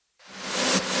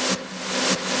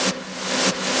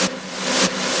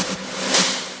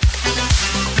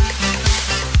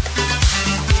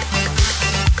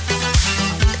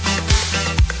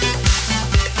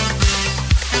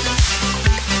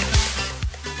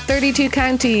32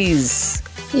 counties.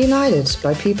 United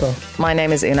by people. My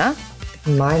name is Una.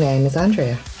 My name is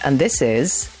Andrea. And this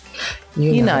is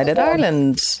United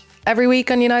Ireland. Every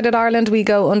week on United Ireland, we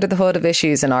go under the hood of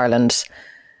issues in Ireland,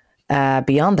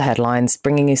 beyond the headlines,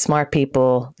 bringing you smart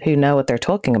people who know what they're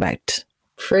talking about.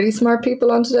 Pretty smart people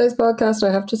on today's podcast,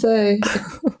 I have to say.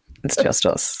 It's just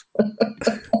us.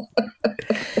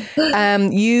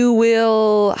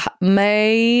 You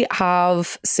may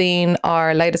have seen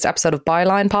our latest episode of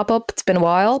Byline pop up. It's been a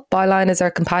while. Byline is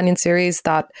our companion series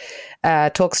that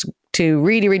talks to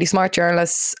really, really smart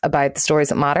journalists about the stories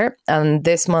that matter. And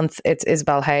this month it's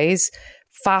Isabel Hayes.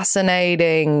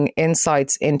 Fascinating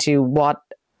insights into what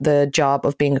the job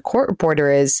of being a court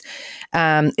reporter is.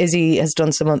 Izzy has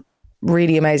done some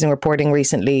really amazing reporting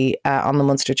recently on the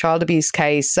Munster child abuse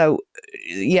case. So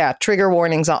yeah, trigger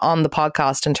warnings on the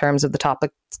podcast in terms of the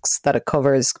topics that it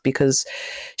covers, because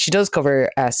she does cover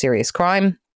serious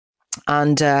crime,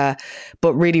 and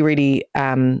but really, really,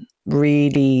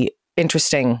 really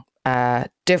interesting,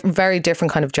 very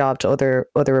different kind of job to other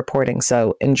reporting.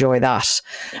 So enjoy that.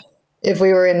 If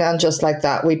we were in and just like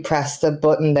that, we'd press the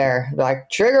button there, like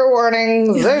trigger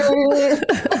warnings.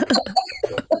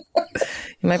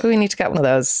 Maybe we need to get one of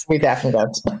those. We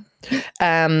definitely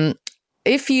don't.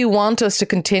 If you want us to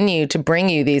continue to bring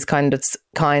you these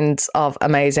kinds of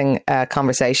amazing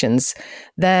conversations,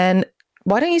 then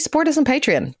why don't you support us on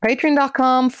Patreon?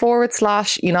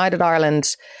 Patreon.com/United Ireland.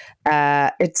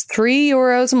 It's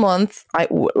 €3 a month.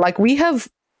 We have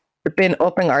been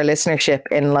upping our listenership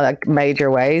in like major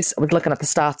ways. I was looking at the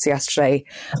stats yesterday.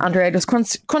 Andrea was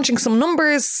crunching some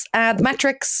numbers, the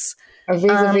metrics.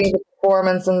 Vis-a-vis the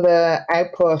performance and the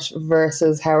output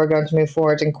versus how we're going to move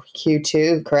forward in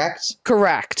Q2, correct?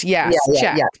 Correct. Yes.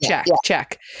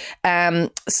 Check.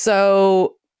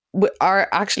 So our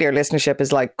listenership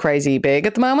is like crazy big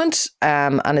at the moment,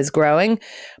 and is growing.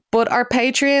 But our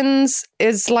Patreons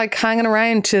is like hanging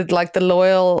around to like the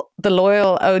loyal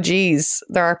OGs.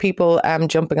 There are people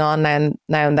jumping on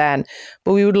now and then,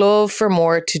 but we would love for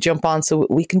more to jump on so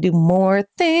we can do more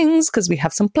things, because we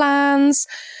have some plans.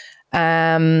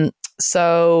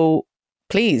 So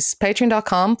please,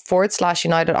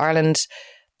 patreon.com/United Ireland,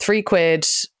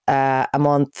 £3 a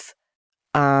month.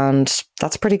 And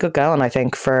that's pretty good going, I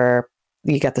think.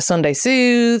 You get the Sunday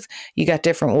Soothe, you get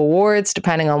different rewards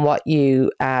depending on what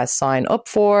you sign up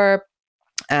for.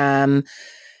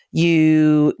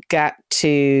 You get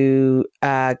to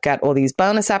get all these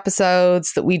bonus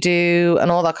episodes that we do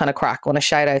and all that kind of crack. I want to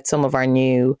shout out some of our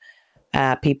new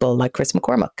people like Chris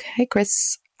McCormick. Hey,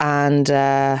 Chris. And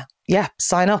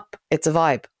sign up. It's a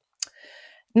vibe.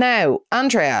 Now,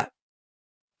 Andrea,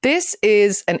 this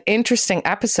is an interesting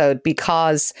episode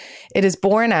because it is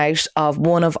born out of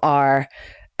one of our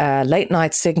late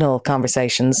night signal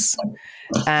conversations,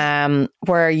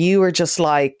 where you were just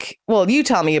like, well, you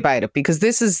tell me about it, because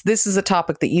this is a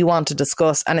topic that you want to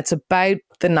discuss, and it's about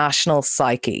the national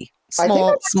psyche.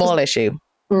 Small issue.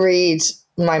 Read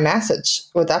my message.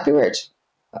 Would that be weird?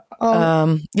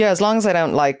 As long as I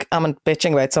don't I'm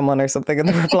bitching about someone or something in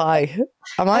the reply.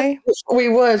 Am I? We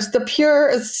would. The pure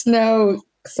as snow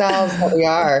selves that we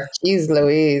are. Jeez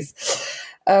Louise.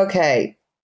 Okay.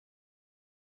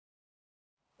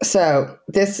 So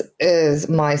this is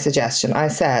my suggestion. I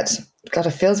said, God,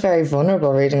 it feels very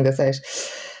vulnerable reading this out.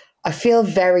 I feel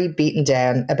very beaten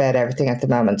down about everything at the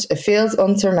moment. It feels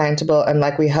unsurmountable and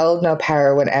like we hold no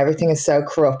power when everything is so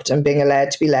corrupt and being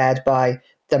allowed to be led by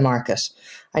the market.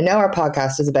 I know our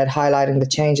podcast is about highlighting the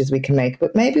changes we can make,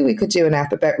 but maybe we could do an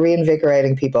app about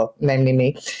reinvigorating people, namely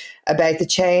me, about the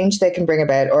change they can bring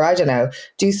about, or I don't know,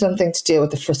 do something to deal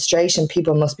with the frustration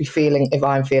people must be feeling if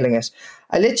I'm feeling it.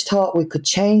 I literally thought we could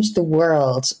change the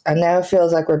world, and now it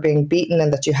feels like we're being beaten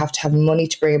and that you have to have money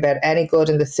to bring about any good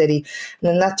in the city. And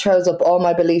then that throws up all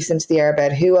my beliefs into the air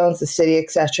about who owns the city,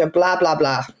 etc. Blah, blah,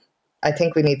 blah. I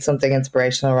think we need something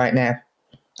inspirational right now.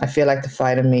 I feel like the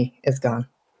fight in me is gone.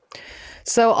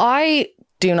 So I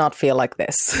do not feel like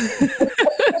this.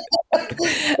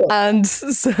 And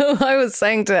so I was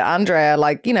saying to Andrea,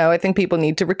 I think people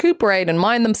need to recuperate and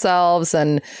mind themselves,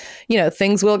 and,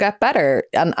 things will get better.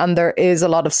 And there is a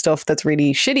lot of stuff that's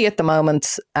really shitty at the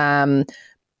moment.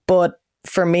 But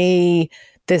for me,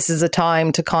 this is a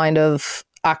time to kind of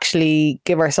actually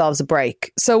give ourselves a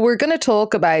break. So we're going to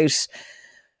talk about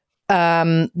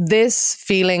this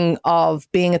feeling of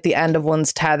being at the end of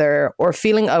one's tether, or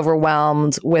feeling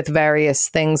overwhelmed with various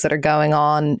things that are going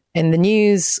on in the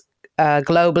news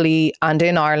globally and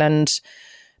in Ireland,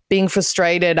 being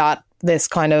frustrated at this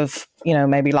kind of,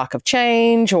 maybe lack of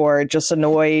change, or just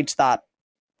annoyed that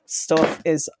stuff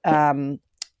is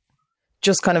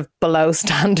just kind of below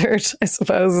standard, I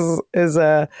suppose, is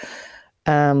an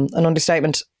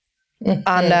understatement. Mm-hmm.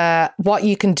 And what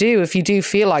you can do if you do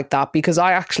feel like that, because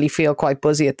I actually feel quite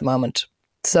buzzy at the moment.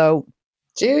 So,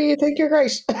 do you think you're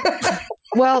great?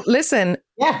 Well, listen.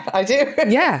 Yeah, I do.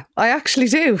 Yeah, I actually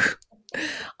do.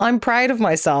 I'm proud of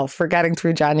myself for getting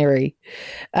through January.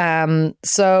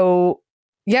 So,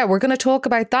 yeah, we're going to talk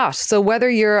about that. So whether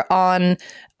you're on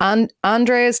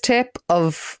Andrea's tip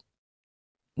of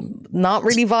not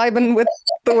really vibing with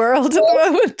the world at the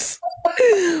moment,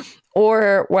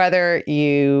 or whether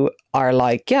you are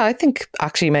like, yeah, I think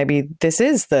actually maybe this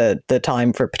is the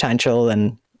time for potential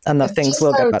and that things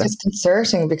will get better. It's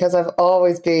disconcerting because I've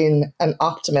always been an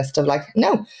optimist of like,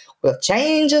 no, we'll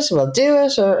change it, we'll do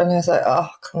it. And I was like, oh,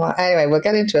 come on. Anyway, we'll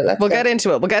get into it. We'll get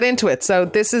into it. So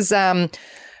this is the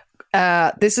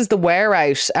Wear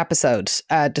Out episode.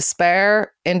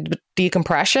 Despair in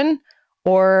decompression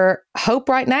or hope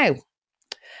right now.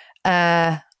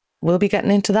 We'll be getting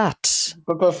into that.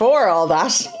 But before all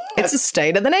that, it's a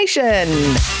State of the Nation.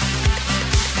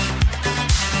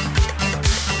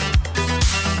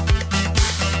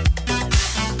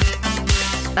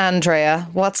 Andrea,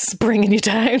 what's bringing you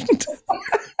down?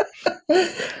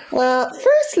 Well,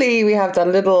 firstly, we have that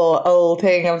little old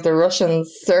thing of the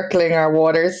Russians circling our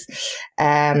waters,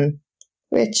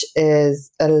 which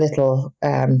is a little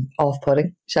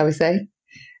off-putting, shall we say.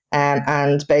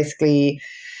 And basically,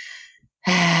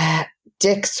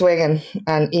 dick swinging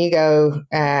and ego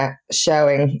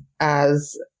showing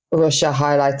as Russia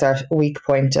highlights our weak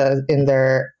point in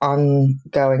their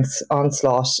ongoing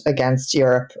onslaught against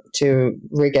Europe to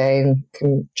regain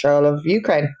control of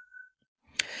Ukraine.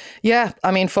 Yeah,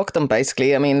 I mean, fuck them,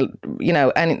 basically. I mean, you know,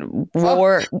 any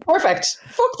war... Oh, perfect.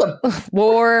 Fuck them.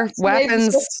 War,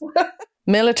 weapons,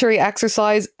 military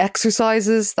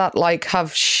exercises that, like,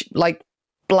 have,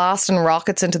 blasting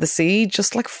rockets into the sea.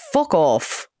 Just, like, fuck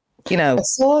off, you know. I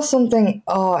saw something...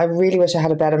 Oh, I really wish I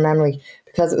had a better memory,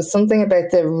 because it was something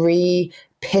about the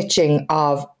re-pitching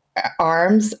of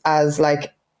arms as,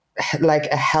 like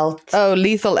a health... Oh,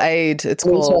 lethal aid, it's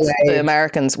called. The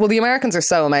Americans. Well, the Americans are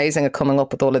so amazing at coming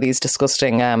up with all of these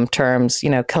disgusting terms, you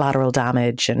know, collateral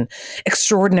damage and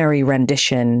extraordinary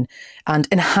rendition and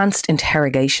enhanced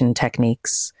interrogation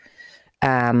techniques.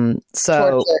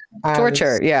 Torture,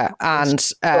 yeah. And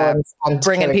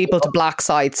bringing people to black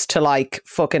sites to, like,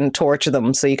 fucking torture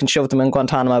them so you can shove them in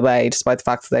Guantanamo Bay despite the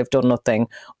fact that they've done nothing,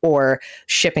 or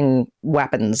shipping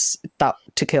weapons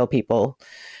to kill people.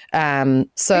 So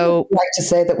I'd like to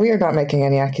say that we are not making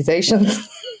any accusations.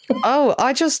 Oh,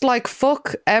 I just like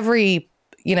fuck every,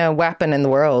 you know, weapon in the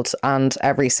world and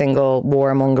every single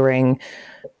warmongering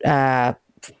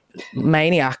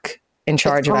maniac in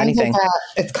charge of anything.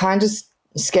 It's kind of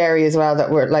scary as well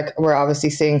that we're obviously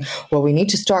seeing, well, we need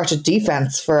to start a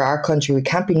defense for our country. We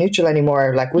can't be neutral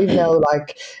anymore. Like, we've no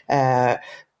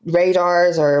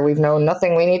radars, or we've no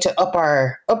nothing. We need to up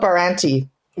our ante.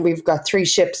 We've got 3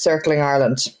 ships circling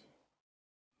Ireland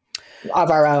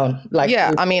of our own. Like,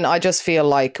 yeah, I mean, I just feel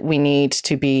like we need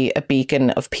to be a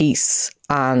beacon of peace,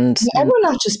 and everyone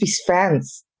not just be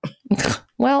friends.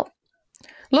 Well,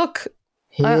 look,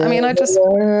 I mean, that's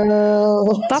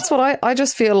what I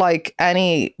just feel like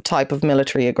any type of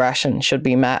military aggression should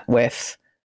be met with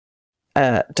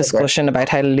a discussion about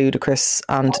how ludicrous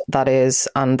and that is,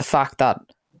 and the fact that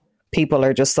people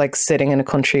are just like sitting in a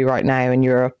country right now in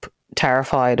Europe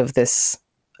terrified of this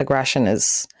aggression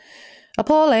is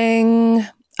appalling,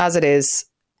 as it is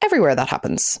everywhere that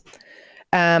happens.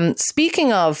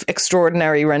 Speaking of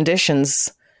extraordinary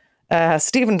renditions,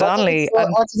 Stephen Donnelly...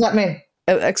 What does that mean?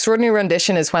 Extraordinary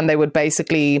rendition is when they would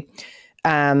basically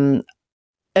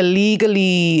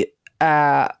illegally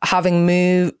having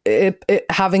moved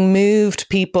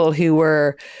people who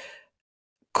were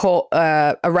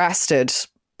arrested,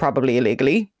 probably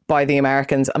illegally, by the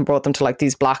Americans, and brought them to like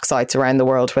these black sites around the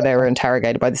world where they were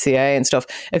interrogated by the CIA and stuff.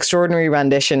 Extraordinary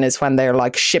rendition is when they're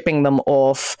like shipping them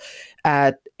off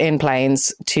in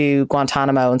planes to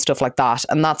Guantanamo and stuff like that.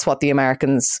 And that's what the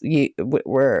Americans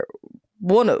were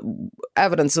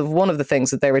evidence of one of the things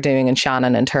that they were doing in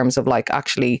Shannon in terms of like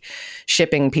actually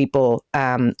shipping people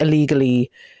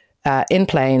illegally in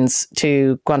planes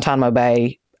to Guantanamo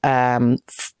Bay,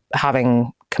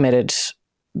 having committed,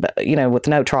 you know, with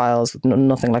no trials, with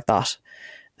nothing like that.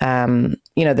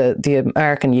 You know, the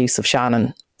American use of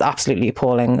Shannon, absolutely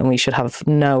appalling, and we should have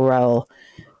no role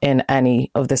in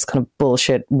any of this kind of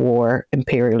bullshit war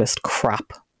imperialist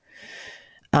crap.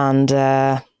 And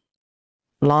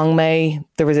long may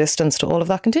the resistance to all of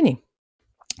that continue.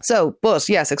 So, but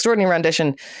yes, extraordinary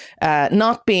rendition,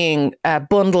 not being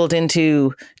bundled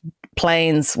into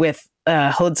planes with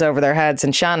hoods over their heads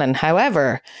in Shannon.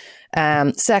 However,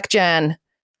 SecGen,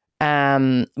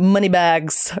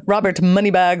 Moneybags, Robert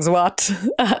Moneybags Watt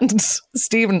and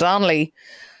Stephen Donnelly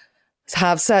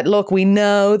have said, look, we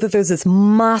know that there's this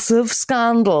massive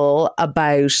scandal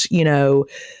about,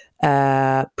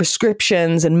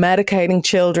 prescriptions and medicating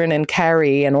children in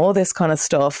Kerry and all this kind of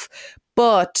stuff.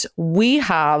 But we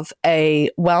have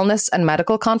a wellness and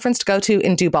medical conference to go to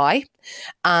in Dubai,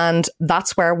 and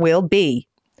that's where we'll be.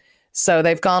 So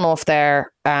they've gone off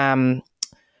there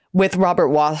with Robert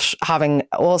Watt having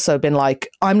also been like,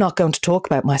 I'm not going to talk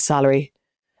about my salary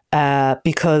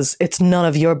because it's none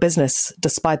of your business,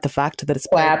 despite the fact that it's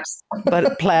plebs.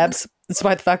 But plebs,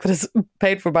 despite the fact that it's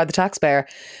paid for by the taxpayer.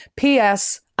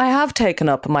 P.S. I have taken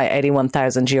up my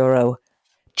 €81,000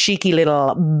 cheeky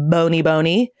little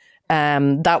bony.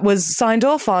 That was signed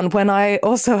off on when I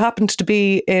also happened to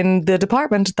be in the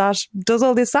department that does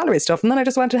all this salary stuff. And then I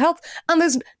just went to health. And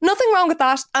there's nothing wrong with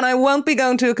that. And I won't be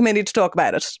going to a committee to talk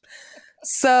about it.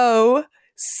 So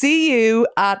see you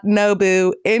at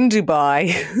Nobu in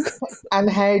Dubai. And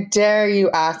how dare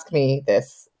you ask me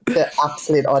this? The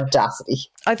absolute audacity.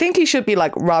 I think he should be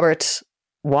like, Robert,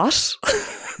 what?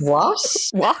 What?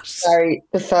 What? Sorry,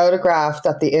 the photograph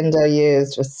that the Indo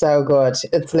used was so good.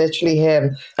 It's literally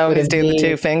him. Oh, he's doing the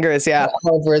two fingers, yeah.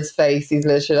 Over his face. He's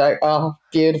literally like, oh,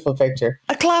 beautiful picture.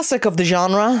 A classic of the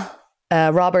genre.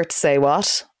 Robert, say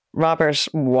what? Robert,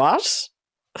 what?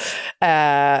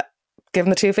 Give him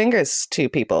the two fingers to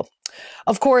people.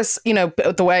 Of course,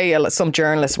 the way some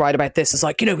journalists write about this is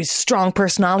like, he's a strong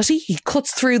personality. He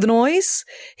cuts through the noise.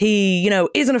 He,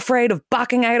 isn't afraid of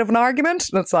backing out of an argument.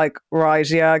 And it's like, right,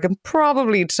 yeah, I can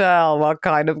probably tell what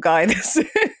kind of guy this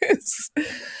is. What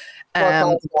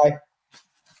kind of guy?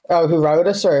 Oh, who wrote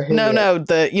it or who? No,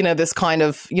 this kind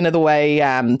of, the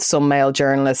way some male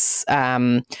journalists,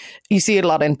 you see it a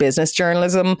lot in business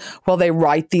journalism, while they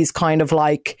write these kind of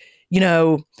like,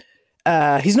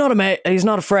 he's not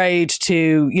afraid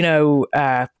to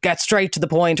get straight to the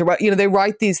point, or they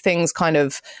write these things kind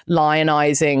of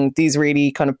lionizing these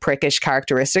really kind of prickish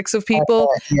characteristics of people.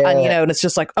 And it's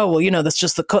just like, oh well, that's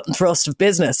just the cut and thrust of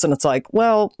business, and it's like,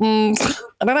 well, I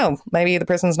don't know, maybe the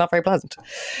person's not very pleasant.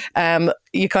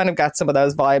 You kind of got some of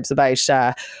those vibes about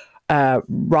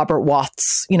Robert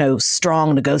Watt's,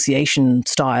 strong negotiation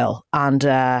style, and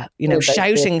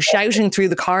shouting through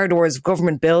the corridors of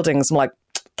government buildings. I'm like,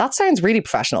 that sounds really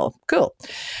professional. Cool.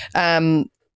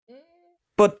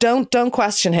 But don't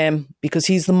question him, because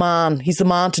he's the man. He's the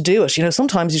man to do it.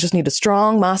 Sometimes you just need a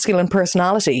strong masculine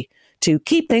personality to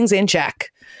keep things in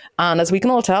check. And as we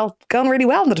can all tell, going really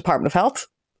well in the Department of Health.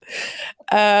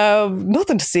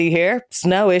 Nothing to see here. It's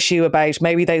no issue about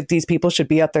maybe these people should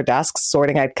be at their desks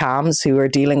sorting out CAMs who are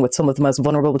dealing with some of the most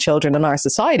vulnerable children in our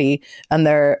society and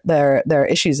their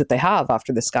issues that they have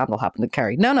after this scandal happened in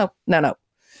Kerry. No.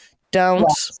 Don't.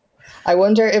 I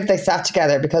wonder if they sat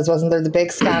together, because wasn't there the big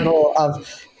scandal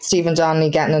of Stephen Donnelly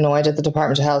getting annoyed at the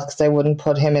Department of Health because they wouldn't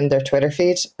put him in their Twitter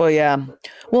feed? Well, yeah.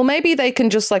 Well, maybe they can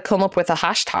just like come up with a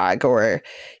hashtag, or,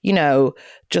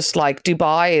 just like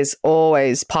Dubai is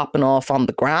always popping off on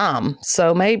the gram.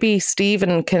 So maybe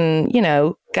Stephen can,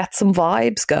 get some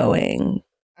vibes going.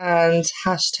 And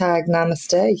hashtag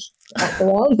Namaste at the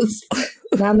walls.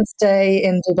 Namaste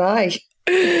in Dubai.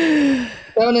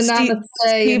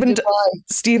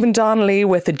 Stephen Donnelly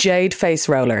with a jade face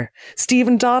roller.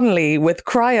 Stephen Donnelly with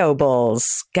cryo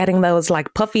balls, getting those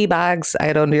like puffy bags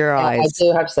out under your eyes. I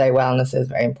do have to say wellness is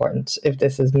very important if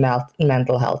this is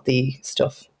mental healthy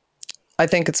stuff. I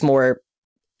think it's more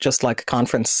just like a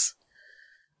conference.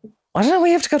 I don't know,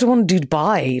 we have to go to one in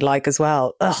Dubai like as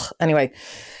well. Ugh. Anyway.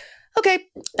 Okay.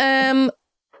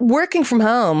 Working from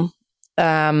home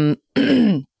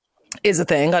is a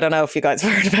thing. I don't know if you guys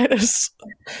have heard about it.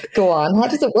 Go on. How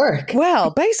does it work?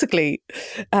 Well, basically,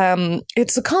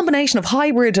 it's a combination of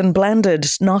hybrid and blended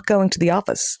not going to the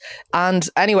office. And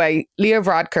anyway, Leo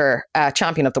Varadkar,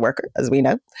 champion of the worker, as we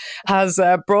know, has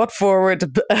brought forward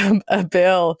a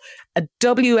bill, a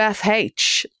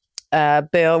WFH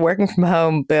bill, working from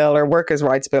home bill, or workers'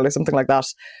 rights bill, or something like that.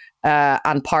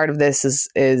 And part of this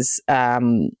is not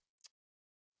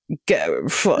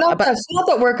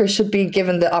that workers should be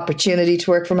given the opportunity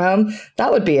to work from home. That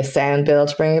would be a sound bill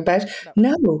to bring about.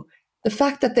 No, the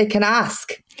fact that they can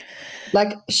ask.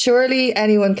 Like, surely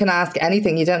anyone can ask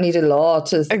anything. You don't need a law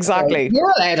to exactly. Say,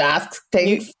 you're allowed to ask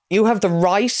things. You have the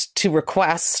right to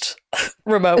request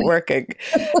remote working.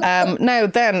 Now,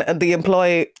 then the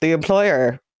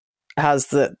employer has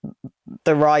the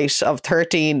right of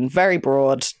 13 very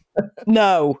broad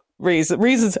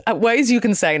reasons, ways you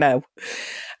can say no.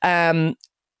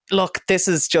 Look, this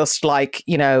is just like,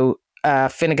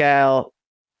 Fine Gael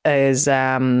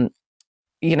really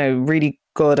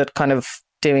good at kind of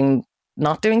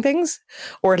not doing things,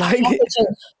 or like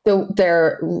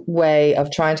their way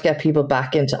of trying to get people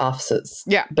back into offices.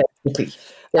 Yeah. Basically.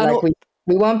 They're like,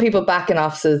 we want people back in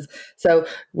offices. So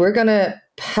we're going to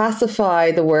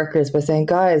pacify the workers by saying,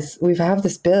 guys, we have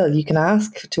this bill. You can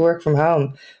ask to work from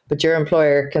home, but your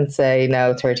employer can say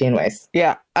no 13 ways.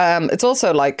 Yeah. It's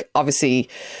also like, obviously,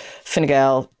 Fine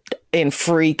Gael in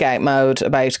freak out mode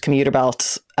about commuter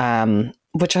belt,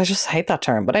 which I just hate that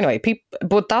term. But anyway,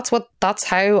 but that's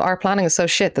how our planning is so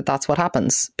shit that's what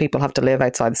happens. People have to live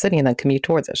outside the city and then commute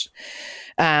towards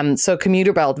it. So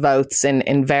commuter belt votes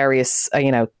in various,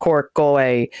 Cork,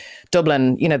 Galway,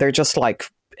 Dublin, they're just like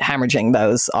hemorrhaging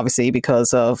those, obviously,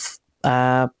 because of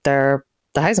the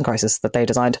housing crisis that they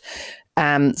designed.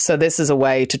 So this is a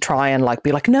way to try and like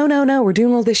be like, no, we're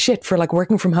doing all this shit for like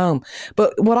working from home.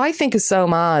 But what I think is so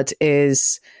mad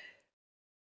is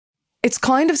it's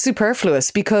kind of superfluous,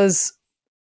 because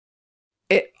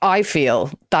I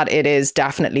feel that it is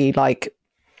definitely like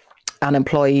an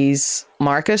employee's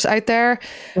market out there.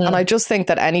 Mm. And I just think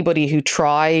that anybody who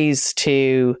tries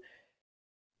to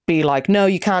be like, no,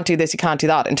 you can't do this, you can't do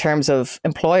that, in terms of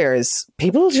employers,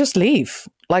 people just leave.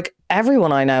 Like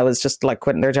everyone I know is just like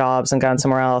quitting their jobs and going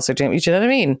somewhere else, or doing, you know what I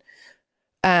mean?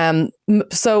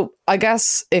 So I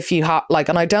guess if you have like,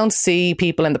 and I don't see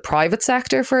people in the private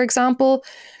sector, for example,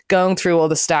 going through all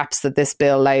the steps that this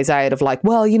bill lays out of like,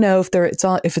 well,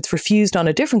 if it's refused on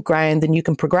a different ground, then you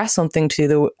can progress something to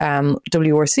the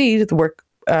WRC, to the work,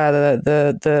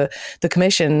 the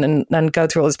commission, and go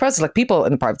through all this process. Like people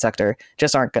in the private sector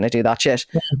just aren't going to do that shit.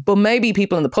 Yeah. But maybe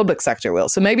people in the public sector will.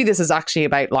 So maybe this is actually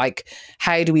about like,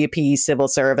 how do we appease civil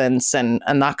servants and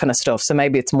that kind of stuff. So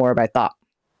maybe it's more about that.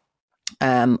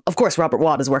 Of course, Robert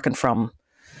Watt is working from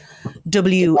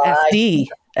WFD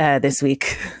this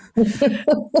week.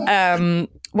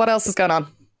 What else is going on?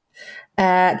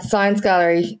 The Science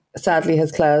Gallery sadly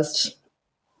has closed,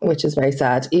 which is very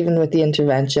sad. Even with the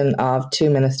intervention of 2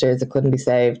 ministers, it couldn't be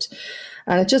saved.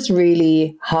 And it just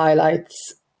really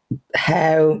highlights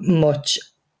how much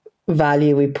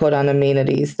value we put on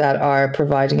amenities that are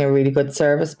providing a really good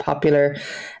service, popular,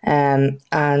 and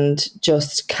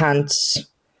just can't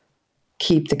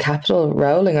keep the capital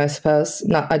rolling, I suppose.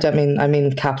 I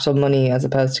mean capital money as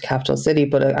opposed to capital city,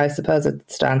 but I suppose it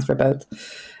stands for both.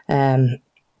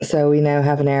 So we now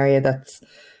have an area that's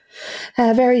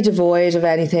very devoid of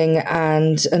anything,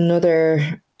 and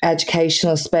another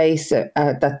educational space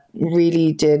that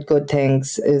really did good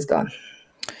things is gone.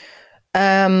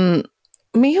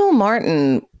 Micheál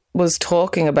Martin was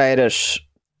talking about it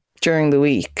during the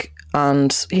week,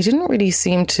 and he didn't really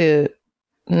seem to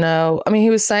know. I mean, he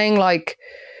was saying like,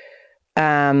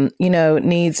 it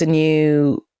needs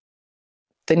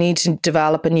they need to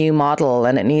develop a new model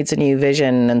and it needs a new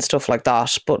vision and stuff like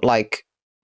that. But like,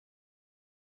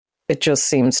 it just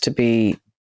seems to be,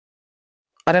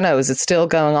 I don't know, is it still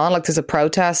going on? Like there's a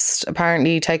protest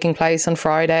apparently taking place on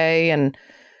Friday, and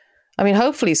I mean,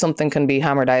 hopefully something can be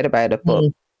hammered out about it. But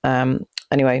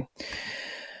anyway.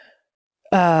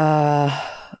 But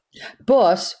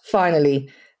finally,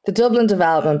 the Dublin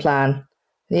Development Plan,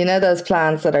 those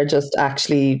plans that are just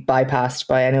actually bypassed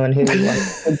by anyone who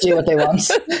wants to do what they want.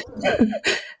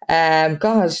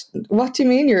 Gosh, what do you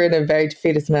mean you're in a very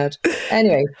defeatist mode?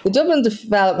 Anyway, the Dublin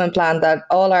Development Plan that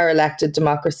all our elected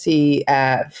democracy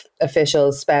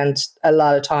officials spend a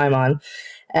lot of time on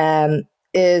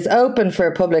is open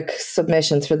for public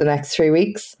submissions for the next 3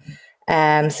 weeks.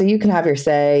 So you can have your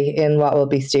say in what will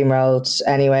be steamrolled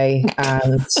anyway,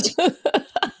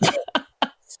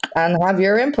 and have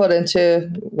your input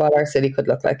into what our city could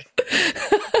look like.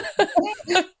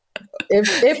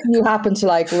 If you happen to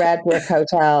like red brick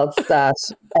hotels that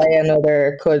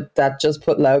another that just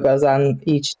put logos on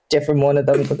each different one of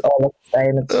them with all of the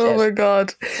same. Oh my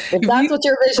God. If that's what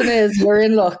your vision is, you're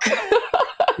in luck.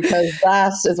 Because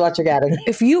that is what you're getting.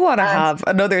 If you want to have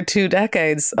another 2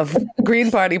 decades of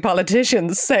Green Party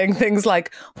politicians saying things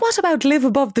like, what about live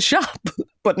above the shop?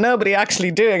 But nobody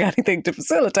actually doing anything to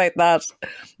facilitate that,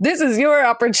 this is your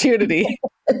opportunity.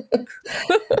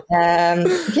 Yeah. Do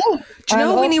you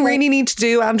know what we really need to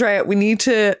do, Andrea? We need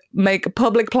to make a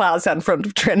public plaza in front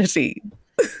of Trinity.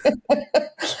 Do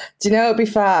you know, it'd be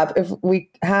fab if we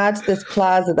had this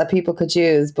plaza that people could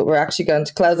use, but we're actually going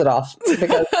to close it off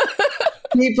because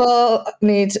people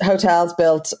need hotels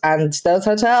built and those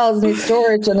hotels need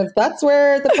storage. And if that's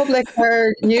where the public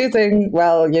are using,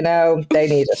 well, they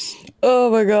need it. Oh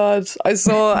my God. I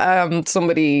saw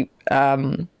somebody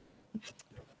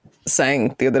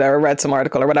saying the other day, or read some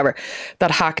article or whatever,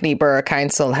 that Hackney Borough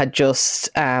Council had just,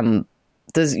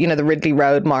 there's, the Ridley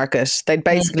Road market. They'd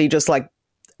basically just like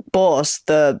bought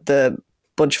the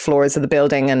bunch of floors of the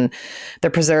building, and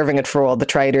they're preserving it for all the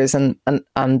traders and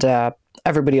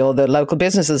everybody, all the local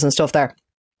businesses and stuff there.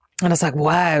 And it's like,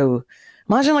 wow,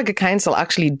 imagine like a council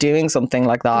actually doing something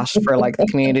like that for like the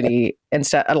community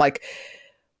instead. Like,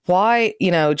 why,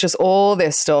 just all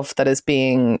this stuff that is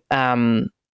being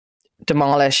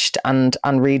demolished and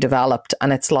redeveloped.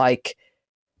 And it's like,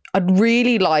 I'd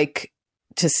really like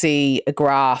to see a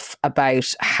graph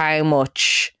about how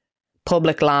much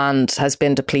public land has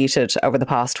been depleted over the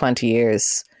past 20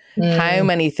 years. How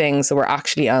many things that were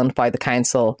actually owned by the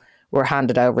council were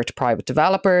handed over to private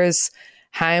developers?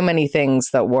 How many things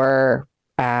that were,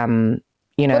 But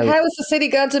how is the city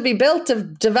going to be built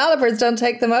if developers don't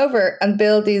take them over and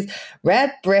build these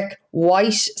red brick,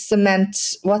 white cement?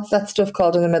 What's that stuff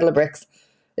called in the middle of bricks?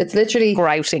 It's literally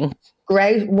grouting.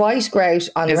 White grout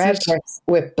on red bricks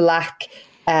with black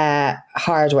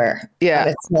hardware. Yeah.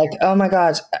 And it's like, oh my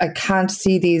God, I can't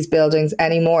see these buildings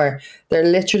anymore. They're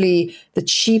literally the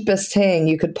cheapest thing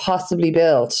you could possibly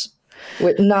build,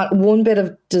 with not one bit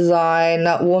of design,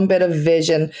 not one bit of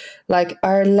vision. Like,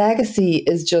 our legacy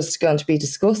is just going to be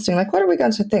disgusting. Like, what are we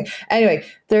going to think? Anyway,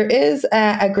 there is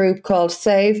a group called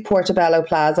Save Portobello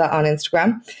Plaza on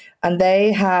Instagram, and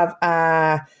they have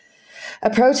a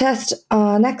protest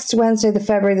next Wednesday, the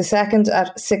February the 2nd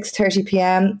at 6:30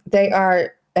 p.m. They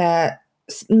are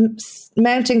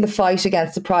mounting the fight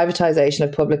against the privatisation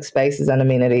of public spaces and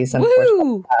amenities, and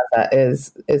Portobello Plaza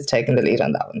is taking the lead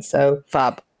on that one. So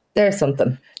fab. There's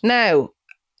something. Now,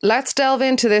 let's delve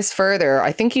into this further.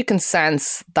 I think you can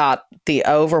sense that the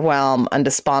overwhelm and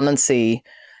despondency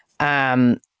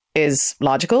is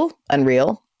logical and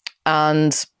real.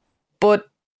 But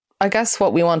I guess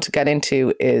what we want to get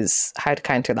into is how to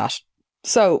counter that.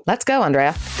 So let's go,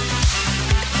 Andrea.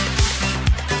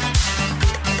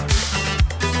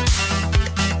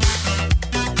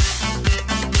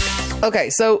 Okay,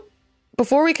 so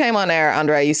before we came on air,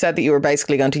 Andrea, you said that you were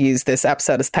basically going to use this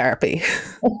episode as therapy.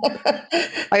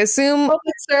 I assume...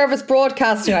 Public service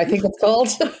broadcasting, I think it's called.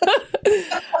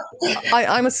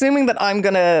 I'm assuming that I'm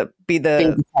going to be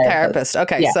the therapist.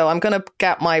 Okay, yeah. So I'm going to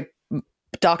get my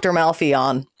Dr. Melfi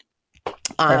on,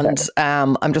 and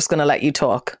I'm just going to let you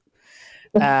talk.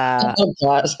 Oh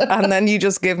God. And then you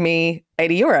just give me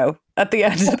 €80 at the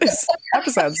end of this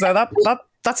episode. So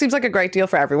that seems like a great deal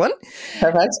for everyone.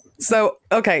 Perfect. So,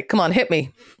 okay, come on, hit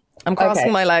me. I'm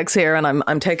crossing my legs here, and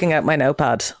I'm taking out my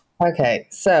notepad. Okay,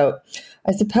 so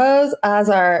I suppose,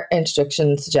 as our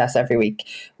introduction suggests every week,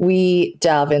 we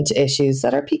delve into issues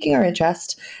that are piquing our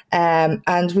interest,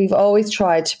 and we've always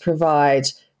tried to provide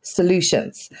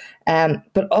solutions.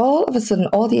 But all of a sudden,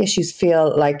 all the issues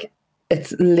feel like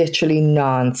it's literally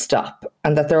non-stop,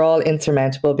 and that they're all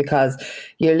insurmountable because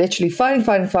you're literally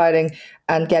fighting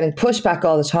and getting pushed back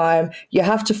all the time. You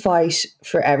have to fight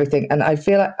for everything. And I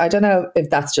feel like, I don't know if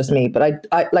that's just me, but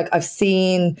I've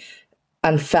seen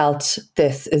and felt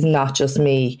this is not just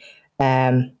me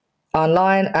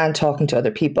online and talking to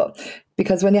other people.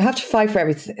 Because when you have to fight for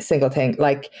every single thing,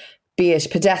 like be it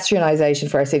pedestrianisation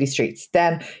for our city streets,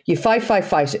 then you fight.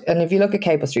 And if you look at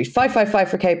Capel Street, fight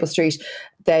for Capel Street,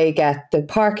 they get the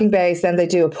parking base, then they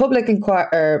do a public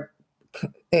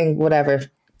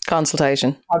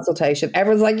consultation.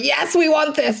 Everyone's like, yes, we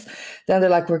want this. Then they're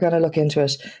like, we're going to look into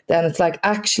it. Then it's like,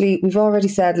 actually, we've already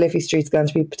said Liffey Street's going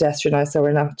to be pedestrianised, so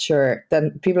we're not sure.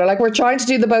 Then people are like, we're trying to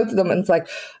do the both of them. And it's like,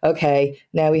 okay,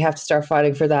 now we have to start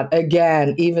fighting for that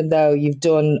again, even though you've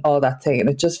done all that thing. And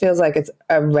it just feels like it's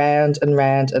round and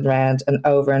round and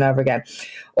over and over again.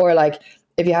 Or like,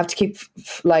 if you have to keep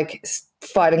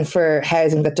fighting for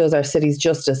housing that does our cities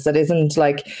justice, that isn't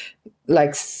like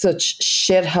such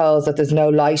shitholes that there's no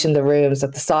light in the rooms,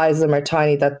 that the size of them are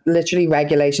tiny, that literally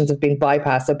regulations have been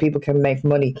bypassed so people can make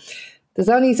money. There's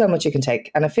only so much you can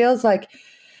take. And it feels like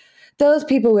those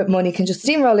people with money can just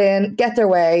steamroll in, get their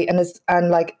way, and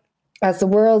as the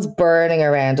world's burning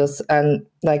around us, and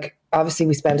like obviously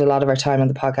we spend a lot of our time on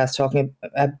the podcast talking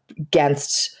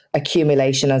against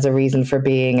accumulation as a reason for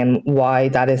being, and why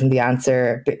that isn't the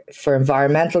answer, for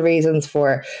environmental reasons,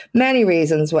 for many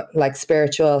reasons, like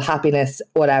spiritual happiness,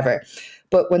 whatever.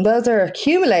 But when those are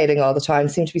accumulating all the time,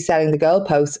 seem to be setting the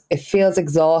goalposts, it feels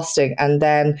exhausting. And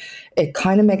then it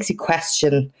kind of makes you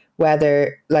question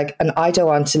whether, and I don't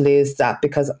want to lose that,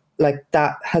 because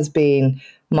that has been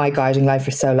my guiding light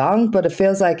for so long. But it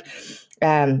feels like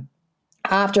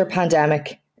after a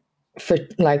pandemic,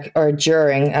 or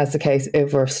during, as the case,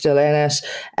 if we're still in it,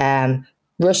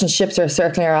 Russian ships are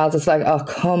circling our isles. It's like, oh,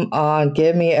 come on,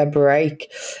 give me a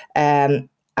break. And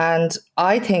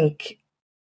I think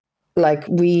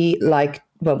we like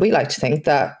to think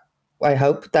that I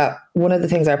hope that one of the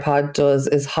things our pod does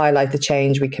is highlight the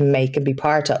change we can make and be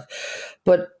part of.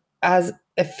 But as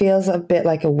it feels a bit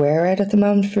like a wear out at the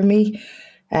moment for me.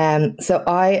 So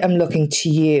I am looking to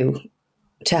you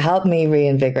to help me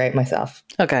reinvigorate myself.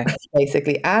 Okay.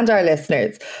 Basically, and our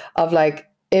listeners, of like,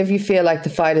 if you feel like the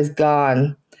fight is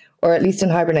gone, or at least in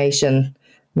hibernation,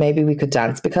 maybe we could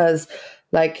dance. Because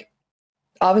like,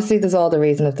 obviously there's all the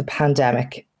reason of the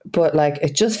pandemic, but like,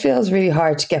 it just feels really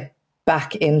hard to get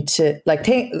back into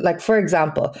like for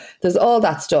example, there's all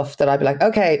that stuff that I'd be like,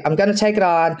 okay, I'm going to take it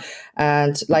on,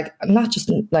 and like, not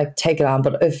just like take it on,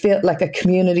 but it feel like a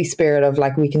community spirit of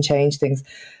like, we can change things.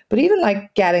 But even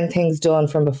like getting things done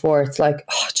from before, it's like,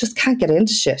 oh, I just can't get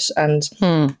into shit. And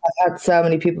I've had so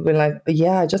many people being like,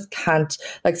 yeah, I just can't.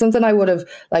 Like something I would have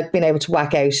like been able to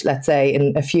whack out, let's say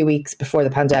in a few weeks before the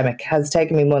pandemic, has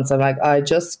taken me months. I'm like, I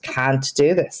just can't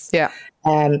do this. Yeah.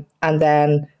 And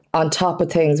then on top of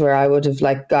things where I would have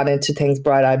like gone into things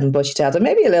bright-eyed and bushy-tailed and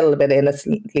maybe a little bit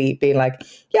innocently being like,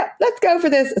 yeah, let's go for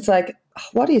this. It's like,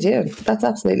 what are you doing? That's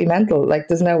absolutely mental. Like,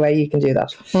 there's no way you can do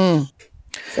that.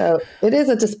 So it is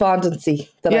a despondency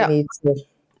that I need to.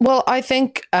 Well, I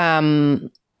think, thank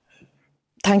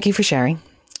you for sharing.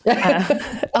 I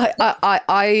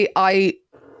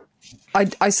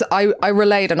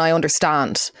relate and I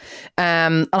understand,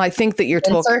 and I think that you're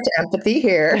talking insert empathy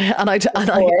here, and I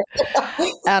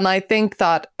think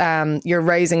that you're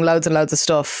raising loads and loads of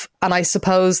stuff, and I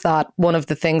suppose that one of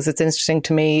the things that's interesting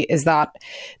to me is that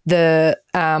the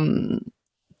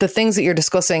things that you're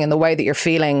discussing and the way that you're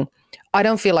feeling, I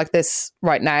don't feel like this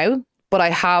right now, but I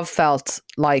have felt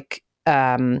like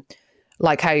how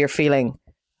you're feeling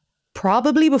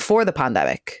probably before the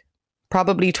pandemic,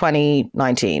 probably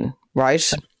 2019.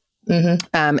 Right.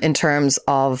 In terms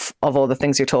of all the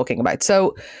things you're talking about.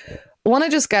 So I want to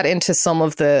just get into some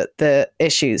of the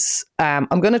issues. I'm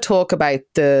going to talk about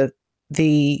the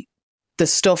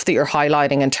stuff that you're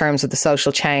highlighting in terms of the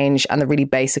social change and the really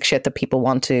basic shit that people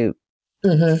want to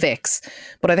fix.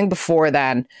 But I think before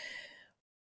then,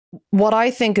 what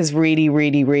I think is really,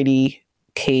 really, really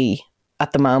key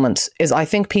at the moment is I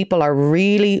think people are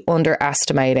really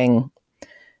underestimating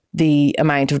the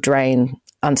amount of drain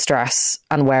and stress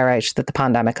and wear out that the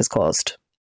pandemic has caused.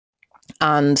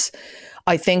 And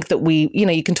I think that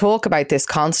you can talk about this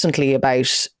constantly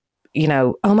about,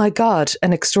 oh my God,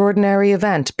 an extraordinary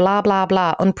event, blah, blah,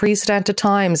 blah, unprecedented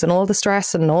times and all the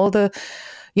stress and all the,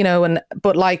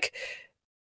 but like,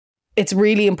 it's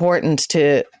really important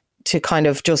to kind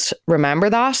of just remember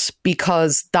that,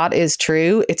 because that is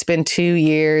true. It's been 2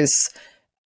 years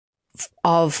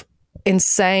of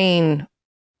insane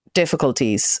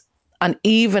difficulties. And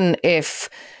even if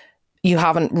you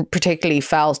haven't particularly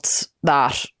felt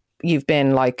that you've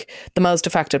been like the most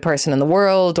affected person in the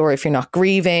world, or if you're not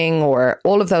grieving or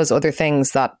all of those other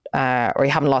things that, or you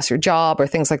haven't lost your job or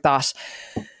things like that,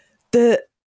 the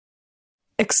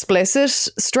explicit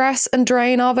stress and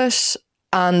drain of it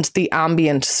and the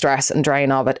ambient stress and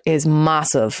drain of it is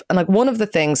massive. And like, one of the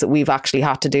things that we've actually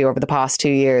had to do over the past 2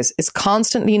 years is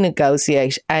constantly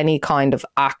negotiate any kind of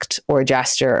act or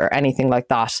gesture or anything like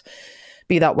that.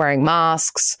 Be that wearing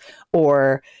masks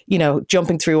or,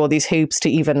 jumping through all these hoops to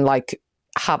even like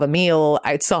have a meal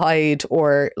outside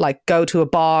or like go to a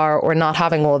bar, or not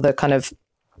having all the kind of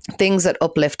things that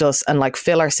uplift us and like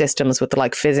fill our systems with the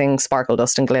like fizzing sparkle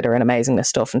dust and glitter and amazingness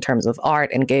stuff in terms of art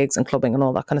and gigs and clubbing and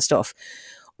all that kind of stuff.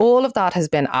 All of that has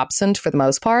been absent for the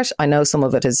most part. I know some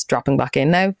of it is dropping back in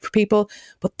now for people,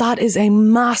 but that is a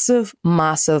massive,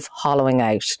 massive hollowing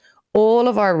out. All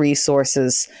of our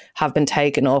resources have been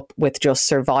taken up with just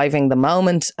surviving the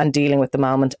moment and dealing with the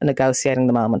moment and negotiating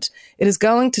the moment. It is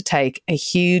going to take a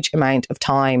huge amount of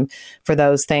time for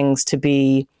those things to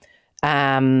be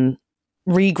regrown,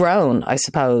 I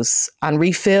suppose, and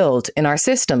refilled in our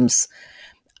systems.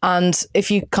 And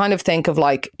if you kind of think of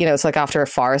like, it's like after a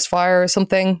forest fire or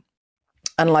something,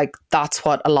 and like that's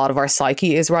what a lot of our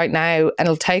psyche is right now. And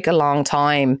it'll take a long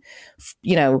time,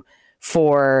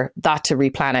 for that to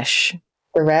replenish.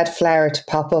 The red flower to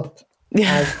pop up.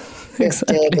 Yeah,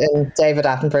 exactly. Did in David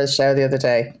Attenborough's show the other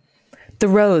day. The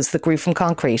rose that grew from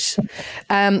concrete.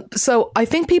 So I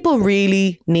think people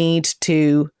really need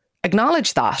to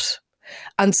acknowledge that.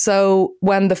 And so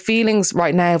when the feelings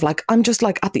right now of like, I'm just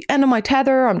like at the end of my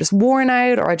tether, I'm just worn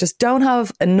out, or I just don't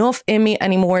have enough in me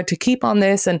anymore to keep on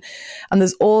this. And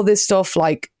there's all this stuff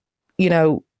like,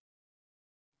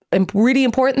 really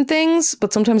important things,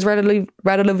 but sometimes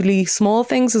relatively small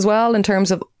things as well in terms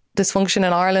of dysfunction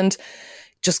in Ireland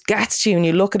just gets to you, and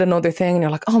you look at another thing and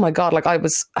you're like, oh my God, like I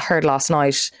heard last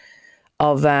night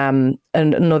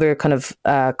another kind of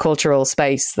cultural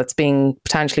space that's being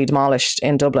potentially demolished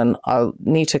in Dublin. I'll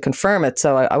need to confirm it,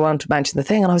 so I won't mention the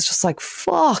thing. And I was just like,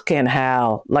 fucking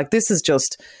hell. Like, this is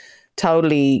just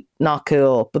totally not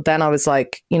cool. But then I was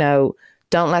like, don't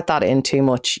let that in too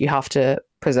much. You have to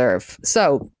preserve.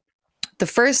 So the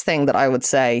first thing that I would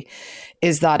say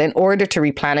is that in order to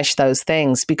replenish those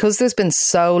things, because there's been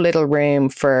so little room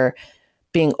for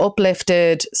being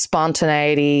uplifted,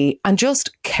 spontaneity, and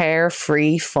just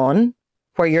carefree fun,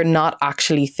 where you're not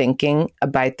actually thinking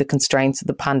about the constraints of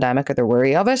the pandemic or the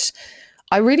worry of it.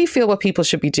 I really feel what people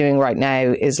should be doing right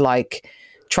now is like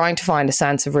trying to find a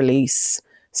sense of release,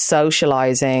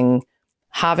 socializing,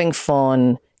 having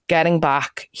fun, getting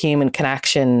back human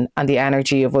connection and the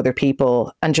energy of other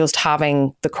people, and just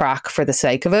having the crack for the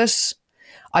sake of it.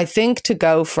 I think to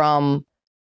go from,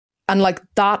 and like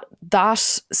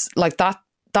that's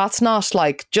not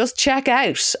like just check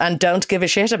out and don't give a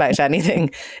shit about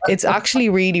anything. It's actually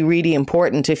really, really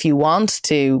important if you want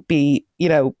to be,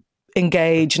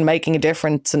 engaged and making a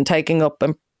difference and taking up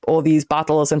all these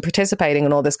battles and participating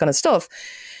in all this kind of stuff.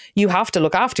 You have to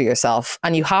look after yourself,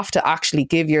 and you have to actually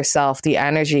give yourself the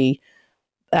energy,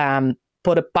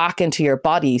 put it back into your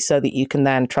body so that you can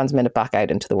then transmit it back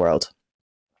out into the world.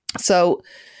 So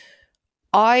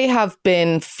I have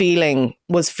been feeling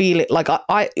like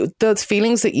I those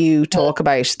feelings that you talk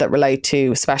about that relate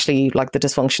to, especially like the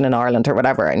dysfunction in Ireland or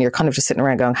whatever, and you're kind of just sitting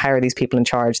around going, how are these people in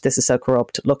charge? This is so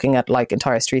corrupt. Looking at like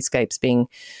entire streetscapes being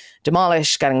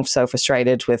demolished, getting so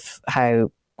frustrated with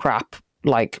how crap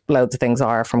like loads of things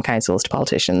are, from councils to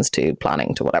politicians to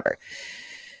planning to whatever,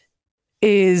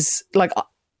 is like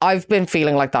I've been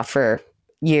feeling like that for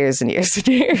years and years and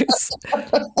years.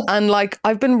 And like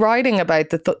I've been writing about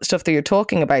the stuff that you're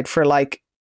talking about for like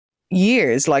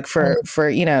years, like for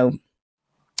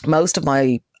most of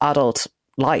my adult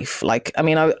life. Like, I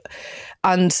mean, I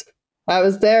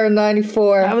was there in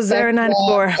 94. I was there in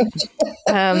 94.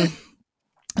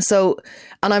 So,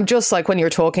 and I'm just like, when you were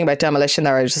talking about demolition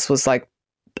there, I just was like,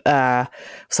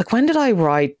 when did I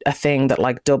write a thing that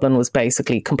like Dublin was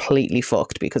basically completely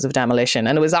fucked because of demolition?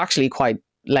 And it was actually quite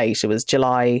late. It was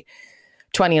July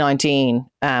 2019,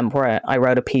 where I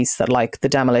wrote a piece that like the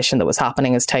demolition that was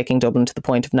happening is taking Dublin to the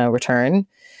point of no return.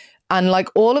 And like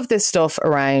all of this stuff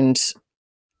around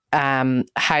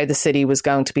how the city was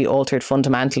going to be altered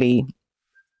fundamentally,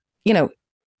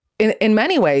 in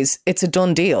many ways, it's a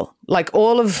done deal. Like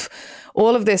all of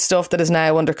this stuff that is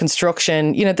now under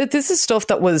construction, this is stuff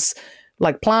that was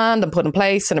like planned and put in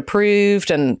place and approved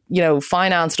and,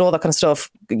 financed, all that kind of stuff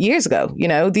years ago.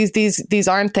 These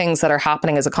aren't things that are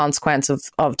happening as a consequence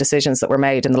of decisions that were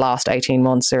made in the last 18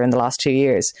 months or in the last 2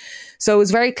 years. So it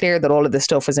was very clear that all of this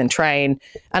stuff was in train,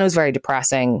 and it was very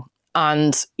depressing.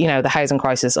 And, the housing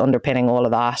crisis underpinning all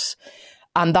of that.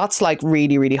 And that's like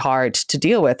really, really hard to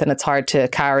deal with, and it's hard to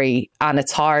carry, and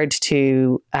it's hard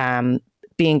to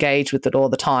be engaged with it all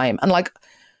the time. And like,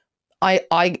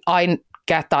 I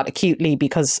get that acutely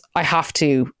because I have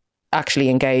to actually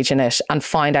engage in it and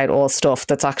find out all stuff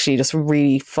that's actually just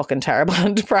really fucking terrible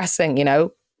and depressing,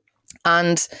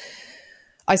 And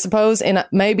I suppose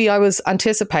maybe I was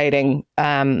anticipating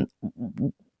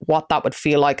what that would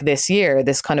feel like this year,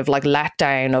 this kind of like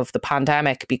letdown of the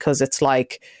pandemic, because it's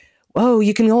like, oh,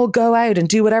 you can all go out and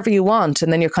do whatever you want.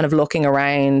 And then you're kind of looking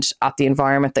around at the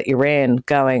environment that you're in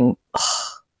going,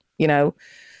 oh,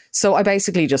 So I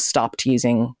basically just stopped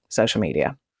using social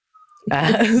media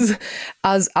as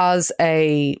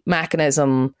a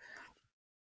mechanism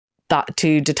that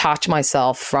to detach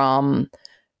myself from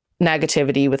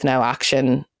negativity with no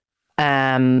action.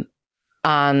 And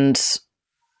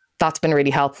that's been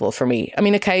really helpful for me. I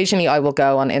mean, occasionally I will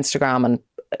go on Instagram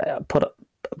and put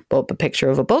up a picture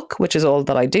of a book, which is all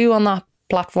that I do on that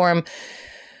platform.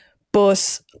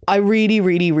 But I really,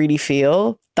 really, really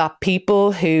feel that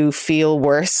people who feel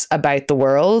worse about the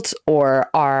world or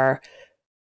are,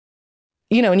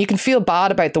 and you can feel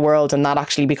bad about the world and that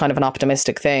actually be kind of an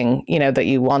optimistic thing, that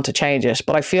you want to change it.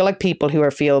 But I feel like people who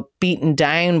feel beaten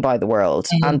down by the world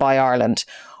and by Ireland,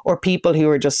 or people who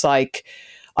are just like,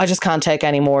 I just can't take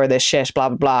any more of this shit, blah,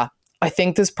 blah, blah. I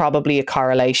think there's probably a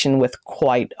correlation with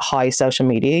quite high social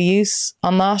media use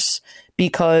on that,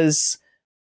 because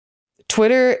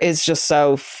Twitter is just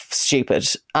so stupid.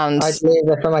 And I deleted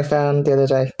it from my phone the other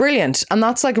day. Brilliant. And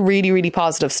that's like a really, really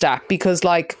positive step, because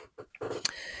like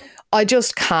I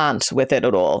just can't with it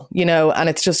at all, and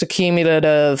it's just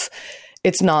accumulative.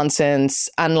 It's nonsense.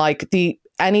 And like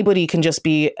anybody can just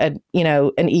be an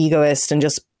egoist and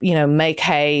just, make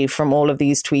hay from all of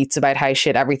these tweets about how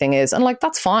shit everything is. And like,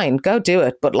 that's fine. Go do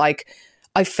it. But like,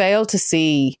 I fail to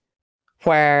see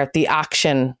where the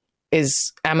action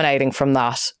is emanating from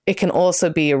that. It can also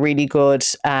be a really good,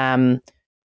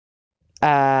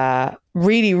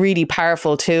 really, really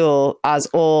powerful tool, as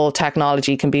all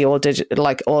technology can be, all digital,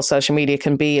 like all social media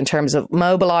can be, in terms of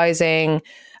mobilizing,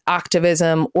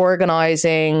 activism,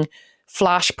 organizing,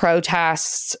 flash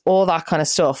protests, all that kind of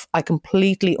stuff. I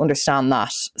completely understand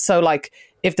that. So like,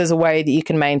 if there's a way that you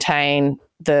can maintain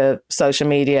the social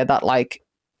media that like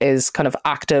is kind of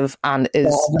active and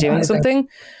is doing something.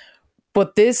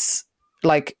 But this,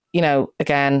 like, you know,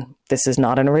 again, this is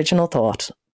not an original thought.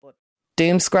 But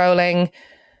doom scrolling,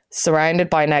 surrounded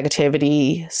by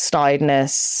negativity,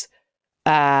 snidiness,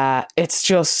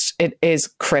 it is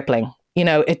crippling. You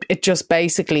know, it just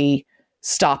basically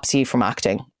stops you from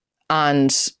acting.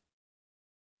 And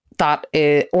that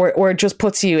is, or just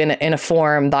puts you in a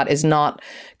form that is not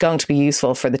going to be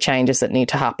useful for the changes that need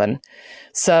to happen.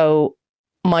 So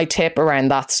my tip around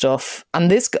that stuff,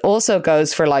 and this also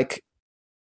goes for like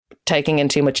taking in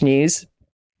too much news,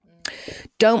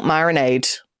 don't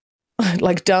marinate.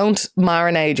 Like, don't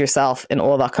marinate yourself in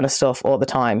all that kind of stuff all the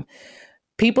time.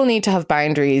 People need to have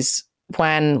boundaries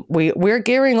when we're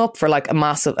gearing up for like a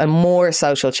massive and more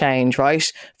social change, right?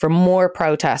 For more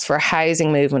protests, for a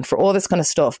housing movement, for all this kind of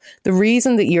stuff. The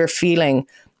reason that you're feeling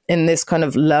in this kind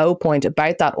of low point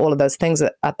about that, all of those things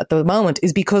at the moment,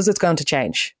 is because it's going to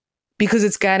change, because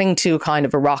it's getting to kind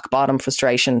of a rock bottom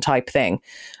frustration type thing.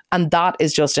 And that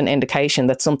is just an indication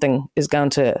that something is going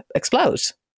to explode.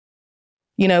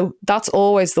 You know, that's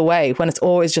always the way, when it's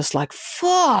always just like,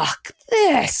 fuck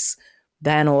this.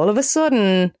 Then all of a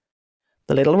sudden,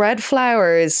 the little red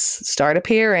flowers start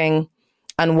appearing,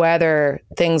 and whether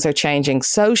things are changing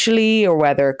socially or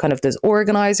whether kind of there's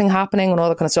organizing happening and all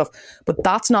that kind of stuff. But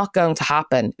that's not going to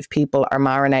happen if people are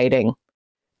marinating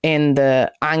in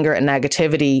the anger and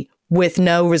negativity with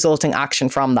no resulting action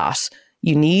from that.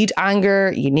 You need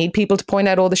anger. You need people to point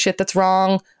out all the shit that's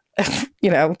wrong. You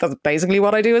know, that's basically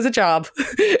what I do as a job.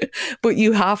 But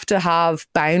you have to have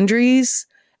boundaries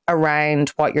around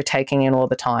what you're taking in all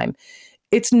the time.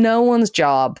 It's no one's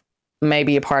job,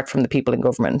 maybe apart from the people in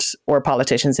government or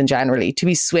politicians in generally, to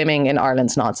be swimming in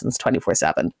Ireland's nonsense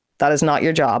 24/7. That is not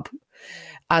your job.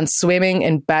 And swimming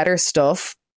in better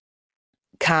stuff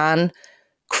can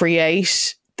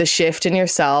create the shift in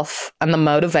yourself and the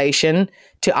motivation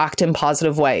to act in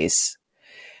positive ways.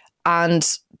 And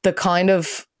the kind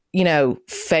of, you know,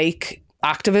 fake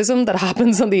activism that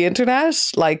happens on the internet,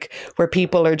 like where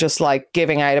people are just like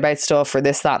giving out about stuff for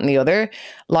this, that, and the other,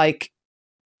 like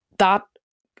that,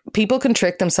 people can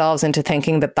trick themselves into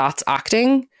thinking that that's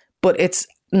acting, but it's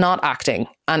not acting.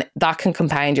 And that can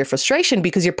compound your frustration,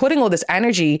 because you're putting all this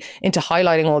energy into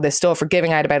highlighting all this stuff or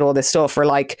giving out about all this stuff or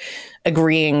like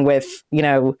agreeing with, you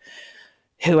know,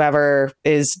 whoever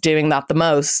is doing that the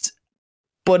most,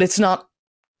 but it's not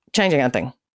changing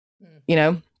anything, you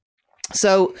know?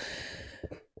 So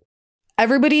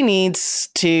everybody needs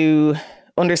to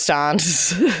understand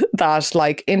that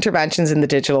like interventions in the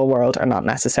digital world are not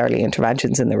necessarily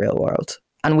interventions in the real world.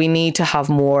 And we need to have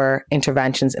more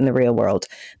interventions in the real world.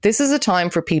 This is a time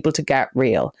for people to get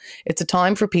real. It's a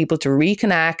time for people to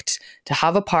reconnect, to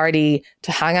have a party,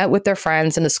 to hang out with their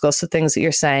friends and discuss the things that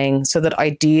you're saying, so that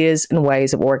ideas and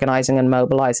ways of organizing and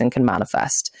mobilizing can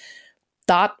manifest.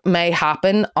 That may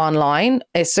happen online.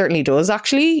 It certainly does,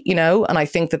 actually, you know, and I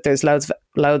think that there's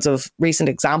loads of recent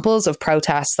examples of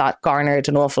protests that garnered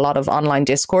an awful lot of online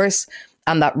discourse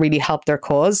and that really helped their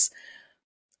cause.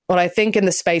 But I think in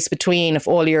the space between, if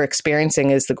all you're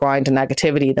experiencing is the grind and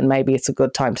negativity, then maybe it's a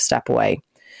good time to step away,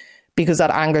 because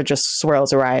that anger just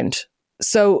swirls around.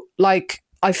 So, like,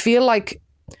 I feel like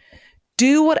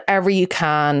do whatever you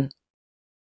can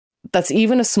that's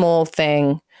even a small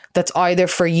thing, that's either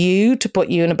for you to put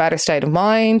you in a better state of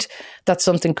mind, that's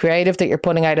something creative that you're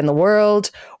putting out in the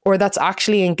world, or that's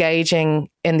actually engaging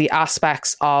in the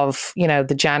aspects of, you know,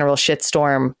 the general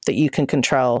shitstorm that you can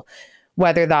control,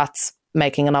 whether that's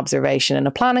making an observation in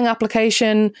a planning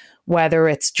application, whether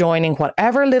it's joining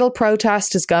whatever little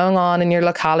protest is going on in your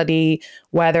locality,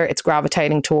 whether it's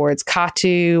gravitating towards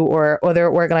CATU or other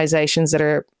organizations that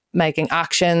are making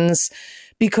actions.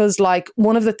 Because like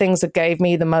one of the things that gave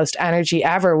me the most energy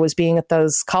ever was being at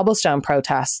those cobblestone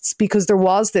protests, because there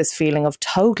was this feeling of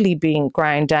totally being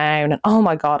ground down and, oh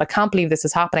my God, I can't believe this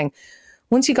is happening.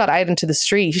 Once you got out into the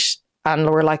street and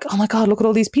were like, oh my God, look at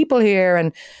all these people here,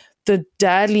 and the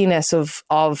deadliness of,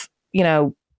 you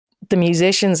know, the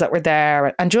musicians that were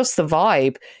there and just the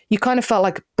vibe, you kind of felt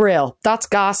like, Brill, that's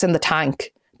gas in the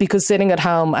tank. Because sitting at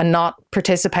home and not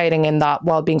participating in that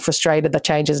while being frustrated that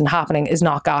change isn't happening is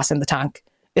not gas in the tank.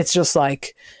 It's just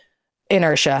like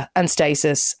inertia and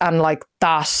stasis. And like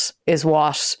that is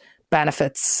what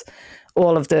benefits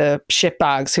all of the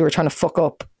shitbags who are trying to fuck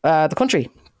up the country.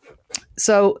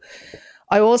 So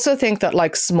I also think that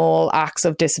like small acts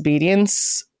of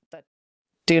disobedience that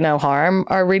do no harm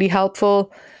are really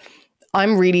helpful.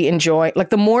 I'm really enjoying, like,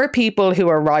 the more people who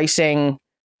are writing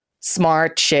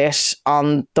smart shit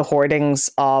on the hoardings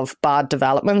of bad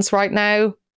developments right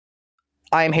now,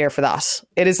 I'm here for that.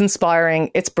 It is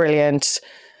inspiring. It's brilliant.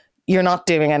 You're not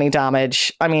doing any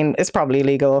damage. I mean, it's probably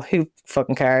illegal. Who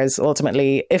fucking cares?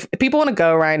 Ultimately, if people want to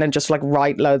go around and just like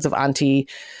write loads of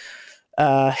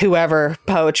whoever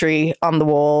poetry on the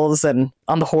walls and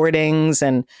on the hoardings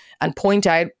and point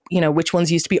out, you know, which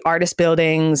ones used to be artist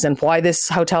buildings and why this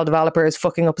hotel developer is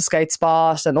fucking up a skate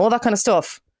spot and all that kind of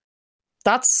stuff.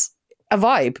 That's a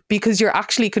vibe, because you're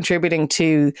actually contributing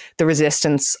to the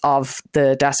resistance of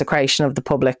the desecration of the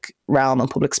public realm and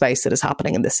public space that is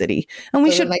happening in the city. And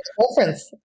we should make a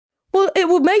difference. Well, it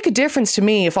would make a difference to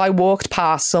me if I walked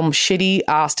past some shitty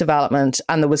ass development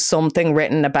and there was something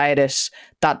written about it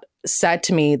that said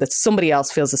to me that somebody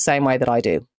else feels the same way that I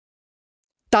do.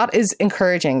 That is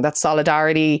encouraging. That's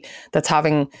solidarity. That's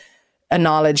having a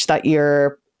knowledge that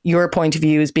your point of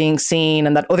view is being seen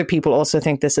and that other people also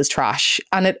think this is trash.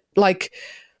 And it, like,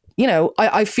 you know,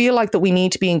 I feel like that we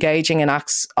need to be engaging in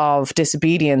acts of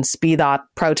disobedience, be that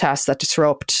protests that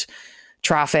disrupt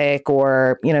traffic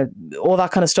or, you know, all that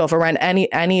kind of stuff around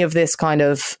any of this kind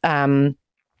of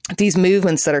these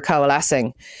movements that are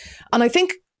coalescing. And I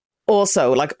think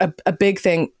also like a big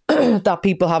thing that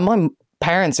people have, my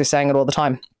parents are saying it all the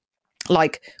time,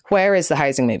 like, where is the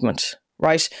housing movement?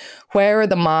 Right? Where are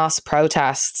the mass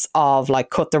protests of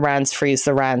like cut the rents, freeze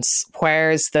the rents?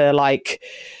 Where's the, like,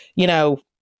 you know,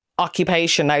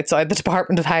 occupation outside the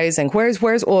Department of Housing?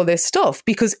 Where's all this stuff?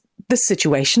 Because the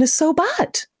situation is so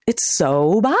bad. It's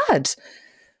so bad.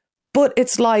 But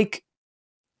it's like,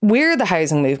 we're the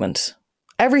housing movement.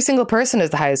 Every single person is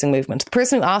the housing movement. The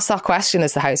person who asked that question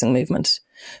is the housing movement.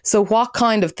 So what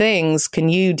kind of things can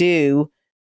you do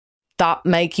that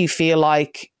make you feel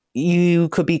like you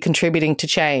could be contributing to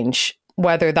change?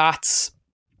 Whether that's,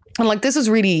 and like, this is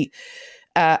really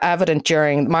evident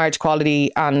during marriage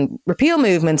equality and repeal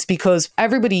movements, because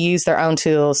everybody used their own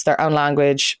tools, their own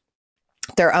language,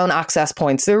 their own access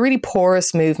points. They were really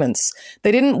porous movements.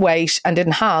 They didn't wait and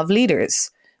didn't have leaders.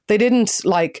 They didn't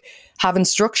like have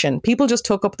instruction. People just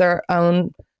took up their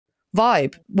own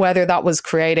vibe, whether that was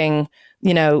creating,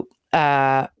 you know,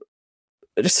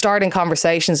 starting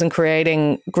conversations and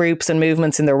creating groups and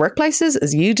movements in their workplaces,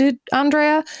 as you did,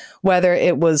 Andrea, whether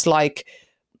it was like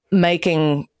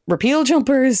making repeal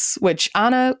jumpers, which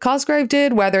Anna Cosgrave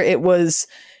did, whether it was,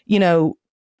 you know,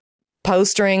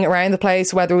 postering around the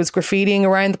place, whether it was graffitiing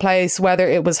around the place, whether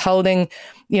it was holding,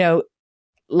 you know,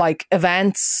 like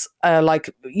events, like,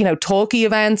 you know, talkie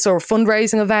events or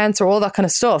fundraising events or all that kind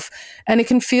of stuff. And it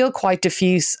can feel quite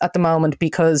diffuse at the moment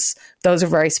because those are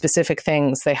very specific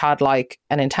things. They had like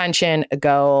an intention, a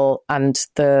goal, and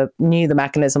knew the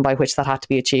mechanism by which that had to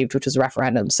be achieved, which was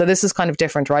referendum. So this is kind of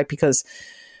different, right? Because,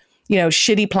 you know,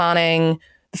 shitty planning,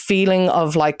 the feeling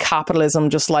of like capitalism,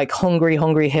 just like hungry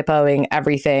hippoing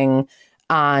everything,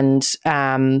 and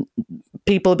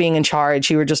people being in charge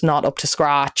who are just not up to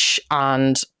scratch,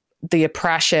 and the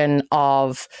oppression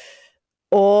of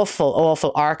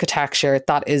awful architecture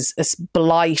that is a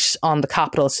blight on the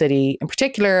capital city in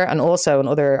particular, and also in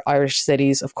other Irish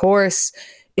cities, of course,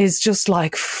 is just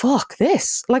like, fuck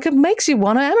this. Like, it makes you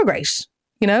want to emigrate,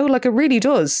 you know, like it really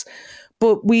does.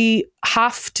 But we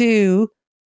have to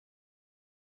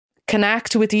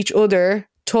connect with each other,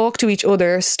 talk to each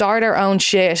other, start our own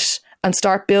shit, and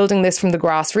start building this from the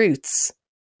grassroots.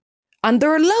 And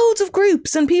there are loads of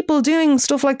groups and people doing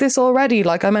stuff like this already.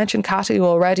 Like I mentioned Katu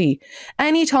already.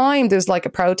 Anytime there's like a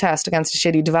protest against a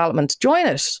shitty development, join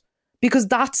it. Because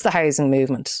that's the housing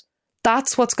movement.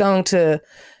 That's what's going to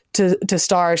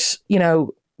start, you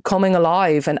know, coming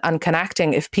alive and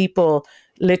connecting if people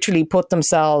literally put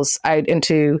themselves out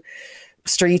into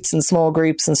streets and small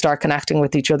groups and start connecting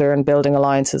with each other and building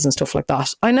alliances and stuff like that.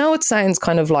 I know it sounds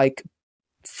kind of like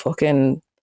fucking,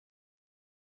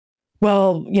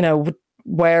 well, you know,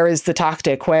 where is the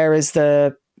tactic? Where is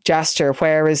the gesture?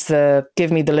 Where is the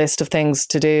give me the list of things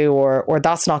to do? Or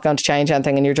that's not going to change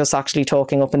anything and you're just actually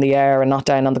talking up in the air and not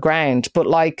down on the ground. But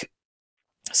like,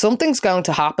 something's going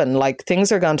to happen. Like,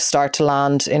 things are going to start to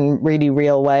land in really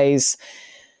real ways.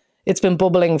 It's been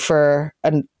bubbling for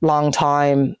a long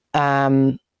time.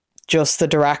 Just the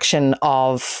direction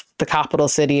of the capital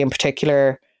city in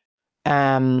particular.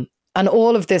 And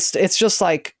all of this, it's just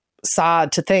like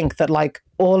sad to think that like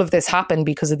all of this happened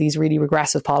because of these really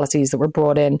regressive policies that were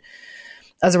brought in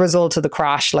as a result of the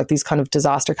crash, like these kind of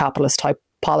disaster capitalist type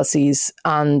policies.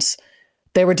 And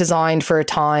they were designed for a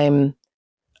time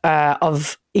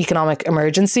of economic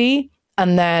emergency,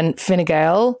 and then Fine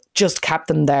Gael just kept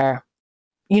them there.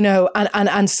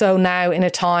 And so now in a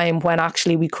time when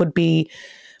actually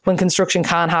when construction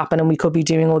can happen and we could be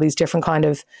doing all these different kind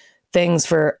of things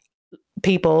for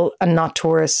people and not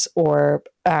tourists or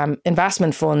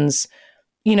investment funds,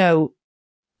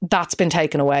 that's been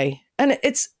taken away. And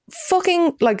it's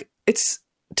fucking it's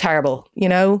terrible,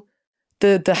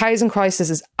 The housing crisis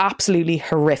is absolutely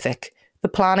horrific. The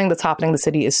planning that's happening in the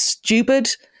city is stupid.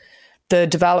 The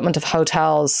development of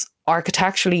hotels,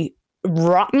 architecturally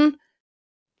rotten.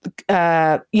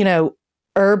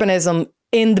 Urbanism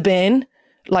in the bin,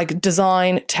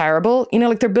 design terrible.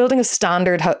 They're building the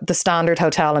standard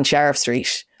hotel in Sheriff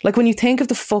Street. When you think of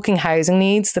the fucking housing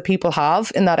needs that people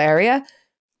have in that area,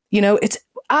 it's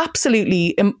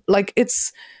absolutely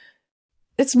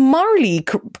it's morally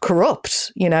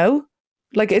corrupt. I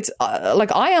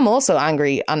am also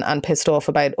angry and pissed off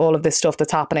about all of this stuff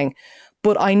that's happening,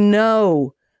 but I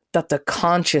know that the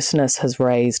consciousness has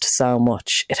raised so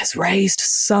much. It has raised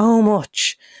so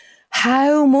much.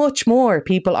 How much more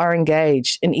people are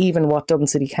engaged in even what Dublin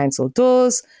City Council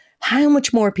does, how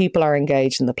much more people are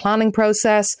engaged in the planning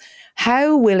process,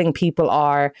 how willing people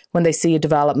are when they see a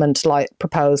development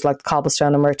proposed like the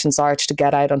Cobblestone and Merchants Arch to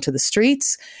get out onto the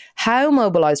streets, how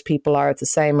mobilised people are at the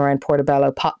same around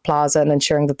Portobello Plaza and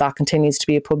ensuring that continues to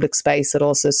be a public space that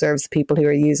also serves the people who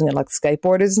are using it, like the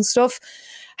skateboarders and stuff.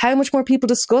 How much more people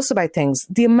discuss about things.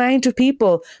 The amount of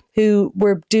people who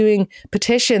were doing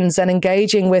petitions and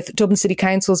engaging with Dublin City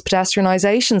Council's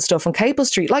pedestrianisation stuff on Capel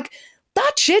Street.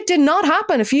 That shit did not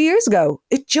happen a few years ago.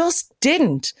 It just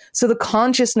didn't. So the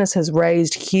consciousness has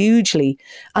raised hugely.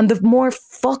 And the more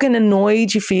fucking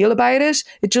annoyed you feel about it,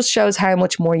 it just shows how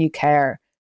much more you care.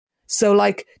 So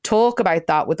talk about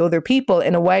that with other people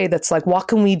in a way that's what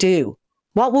can we do?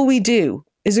 What will we do?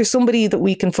 Is there somebody that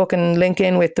we can fucking link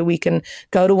in with, that we can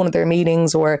go to one of their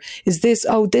meetings? Or is this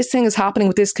thing is happening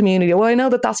with this community. Well, I know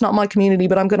that that's not my community,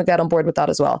 but I'm going to get on board with that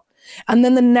as well. And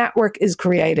then the network is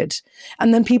created.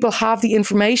 And then people have the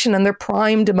information and they're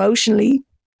primed emotionally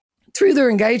through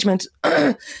their engagement.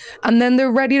 And then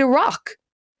they're ready to rock,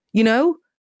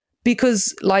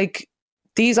 because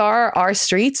these are our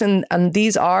streets and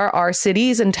these are our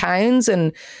cities and towns.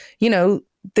 And,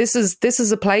 this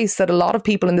is a place that a lot of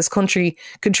people in this country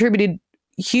contributed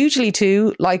hugely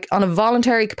to, on a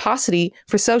voluntary capacity,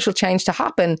 for social change to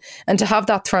happen, and to have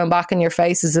that thrown back in your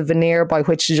face as a veneer by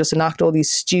which to just enact all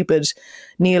these stupid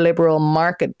neoliberal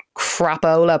market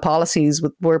crapola policies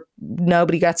where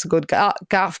nobody gets a good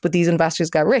gaff, but these investors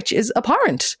get rich, is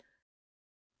abhorrent.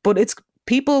 But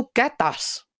people get that.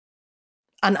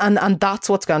 And that's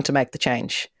what's going to make the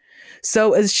change.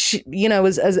 So as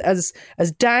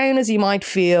down as you might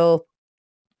feel,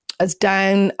 as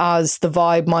down as the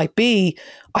vibe might be,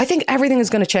 I think everything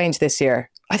is going to change this year.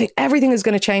 I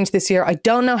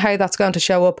don't know how that's going to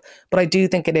show up, but I do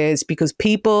think it is, because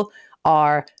people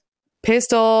are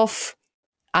pissed off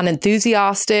and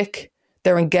enthusiastic.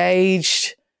 They're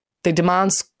engaged. They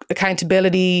demand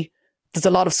accountability. There's a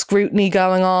lot of scrutiny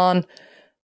going on.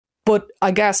 But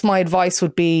I guess my advice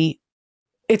would be,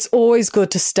 it's always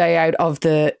good to stay out of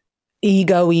the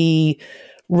ego-y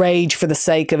rage for the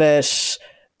sake of it,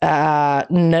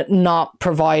 not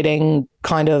providing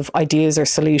kind of ideas or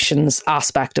solutions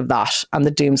aspect of that, and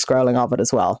the doom scrolling of it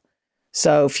as well.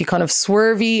 So if you kind of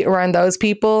swervy around those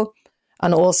people,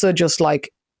 and also just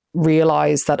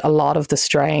realize that a lot of the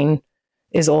strain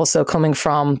is also coming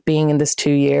from being in this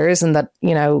 2 years, and that,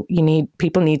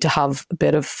 people need to have a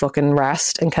bit of fucking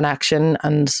rest and connection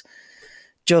and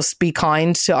just be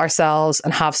kind to ourselves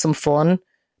and have some fun,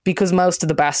 because most of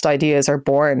the best ideas are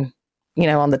born,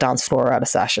 on the dance floor at a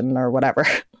session or whatever.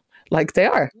 They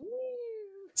are.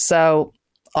 So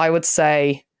I would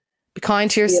say, be kind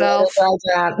to yourself.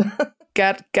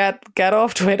 Get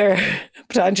off Twitter,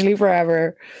 potentially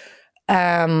forever.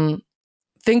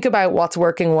 Think about what's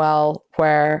working well,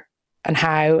 where and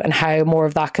how more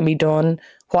of that can be done,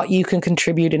 what you can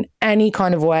contribute in any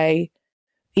kind of way,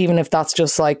 even if that's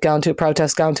just going to a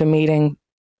protest, going to a meeting,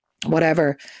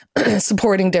 whatever,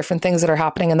 supporting different things that are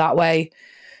happening in that way,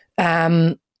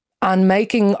 and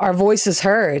making our voices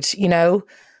heard.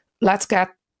 Let's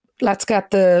get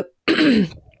the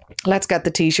let's get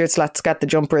the t-shirts, let's get the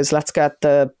jumpers, let's get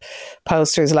the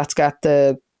posters, let's get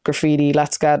the graffiti,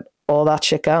 let's get all that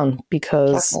shit going,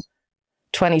 because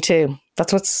 22,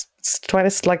 that's it's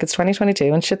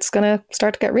 2022 and shit's gonna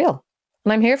start to get real,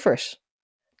 and I'm here for it.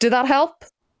 Did that help?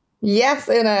 Yes,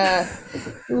 Una.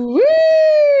 Woo!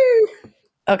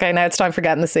 Okay, now it's time for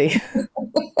Getting the Sea.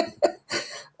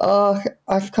 Oh,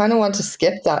 I kind of want to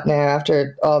skip that now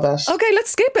after all that. Okay, let's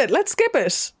skip it.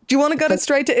 Do you want to go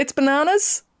straight to It's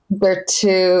Bananas? They're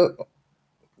two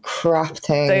crap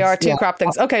things. They are two crap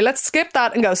things. Okay, let's skip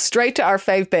that and go straight to our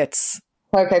fave bits.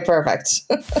 Okay, perfect.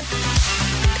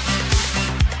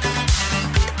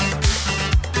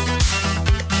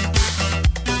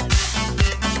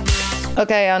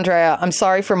 Okay, Andrea, I'm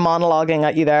sorry for monologuing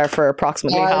at you there for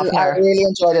approximately half an hour. I really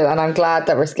enjoyed it, and I'm glad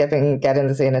that we're skipping getting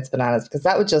to see It's Bananas, because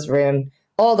that would just ruin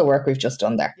all the work we've just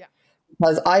done there. Yeah.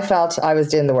 Because I felt I was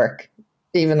doing the work,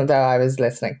 even though I was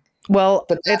listening. Well,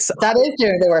 but that is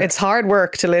doing the work. It's hard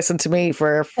work to listen to me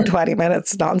for 20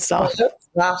 minutes nonstop.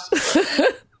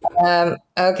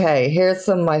 Okay, here's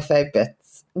some of my fave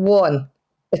bits. One,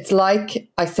 it's like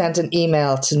I sent an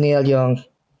email to Neil Young,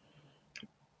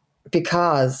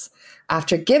 because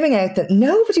after giving out that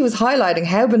nobody was highlighting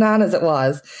how bananas it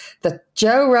was that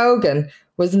Joe Rogan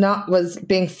was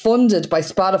being funded by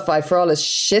Spotify for all his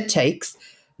shit takes,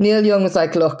 Neil Young was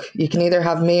like, look, you can either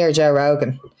have me or Joe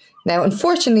Rogan. Now,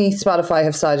 unfortunately, Spotify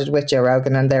have sided with Joe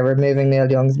Rogan and they're removing Neil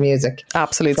Young's music.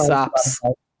 Absolute saps.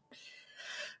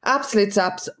 Absolute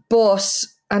saps. But,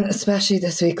 and especially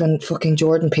this week when fucking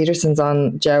Jordan Peterson's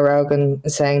on Joe Rogan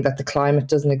saying that the climate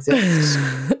doesn't exist.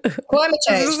 Climate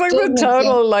change. It's like the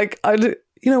total, like,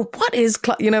 what is,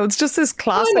 it's just this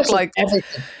classic, like,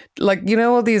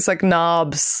 all these like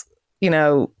knobs,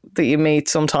 that you meet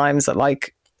sometimes at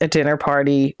like a dinner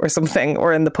party or something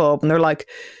or in the pub, and they're like,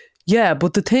 yeah,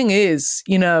 but the thing is,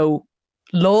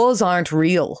 laws aren't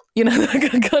real,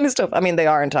 that kind of stuff. I mean, they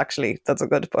aren't actually. That's a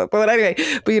good point. But anyway,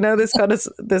 this kind of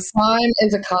this time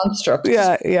is a construct.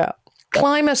 Yeah.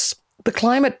 The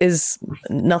climate is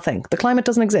nothing. The climate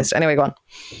doesn't exist. Anyway, go on.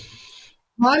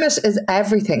 Climate is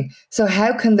everything. So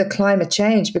how can the climate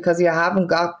change because you haven't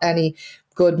got any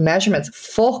good measurements?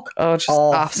 Fuck. Oh, just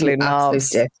absolute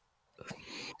knobs.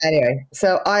 Anyway,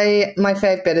 so my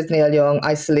fave bit is Neil Young.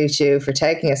 I salute you for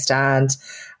taking a stand.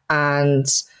 And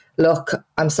look,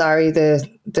 I'm sorry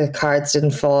the cards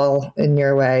didn't fall in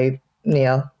your way,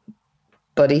 Neil,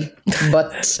 buddy.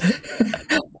 But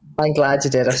I'm glad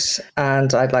you did it.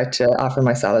 And I'd like to offer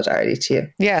my solidarity to you.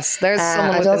 Yes, there's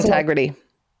someone with integrity.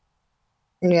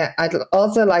 I'd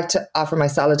also like to offer my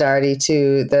solidarity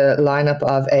to the lineup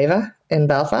of Ava in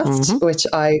Belfast, which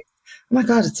oh my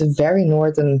God, it's a very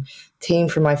northern theme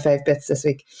for my fave bits this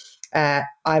week.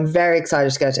 I'm very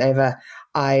excited to go to Ava.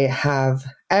 I have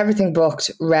everything booked,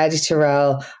 ready to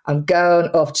roll. I'm going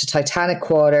up to Titanic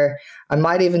Quarter. I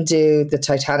might even do the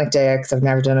Titanic Day because I've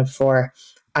never done it before.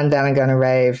 And then I'm going to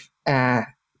rave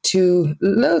to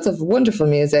loads of wonderful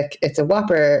music. It's a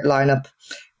whopper lineup.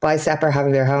 Bicep are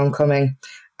having their homecoming.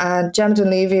 And Gemma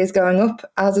Dunleavy is going up,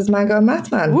 as is Mango and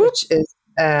Mathman, which is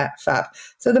fab.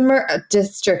 So the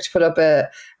District put up a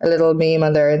little meme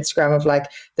on their Instagram of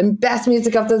like the best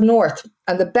music of the North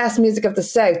and the best music of the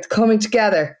South coming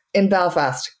together in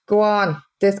Belfast. Go on.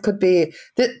 Ava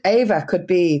could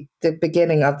be the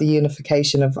beginning of the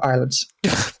unification of Ireland.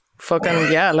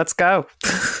 Fucking yeah, let's go.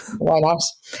 Why not?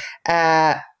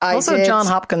 Also, John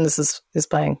Hopkins is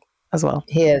playing as well.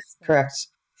 He is, correct.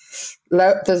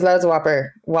 There's loads of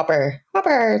whopper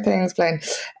things playing.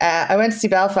 I went to see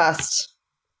Belfast.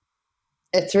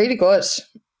 It's really good.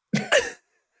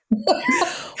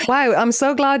 Wow, I'm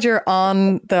so glad you're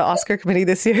on the Oscar committee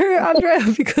this year,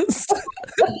 Andrea, because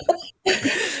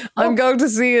I'm going to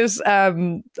see it.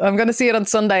 I'm going to see it on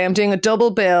Sunday. I'm doing a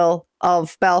double bill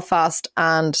of Belfast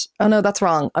and that's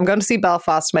wrong. I'm going to see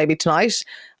Belfast maybe tonight.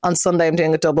 On Sunday, I'm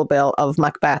doing a double bill of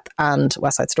Macbeth and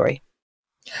West Side Story.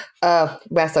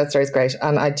 West Side Story is great,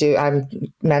 and I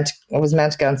was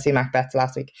meant to go and see Macbeth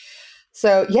last week.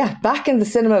 So yeah, back in the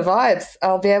cinema vibes.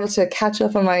 I'll be able to catch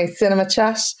up on my cinema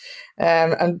chat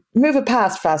and move it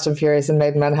past Fast and Furious and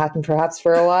Made in Manhattan perhaps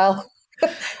for a while. By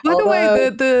the way,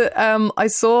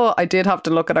 I did have to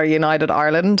look at our United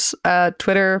Ireland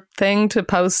Twitter thing to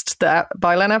post the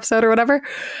Byline episode or whatever.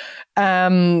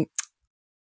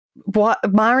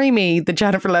 Marry Me, the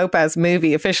Jennifer Lopez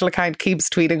movie official account keeps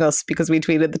tweeting us because we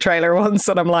tweeted the trailer once,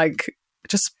 and I'm like,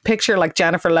 just picture like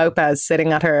Jennifer Lopez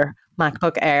sitting at her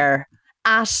MacBook Air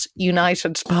at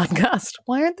United Podcast.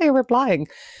 Why aren't they replying?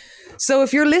 So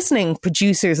if you're listening,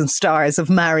 producers and stars of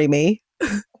Marry Me,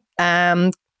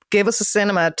 give us a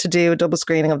cinema to do a double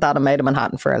screening of that and Made in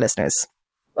Manhattan for our listeners.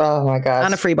 Oh my God.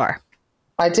 And a free bar.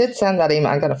 I did send that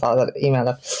email. I'm going to follow that email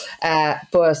up.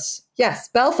 But yes,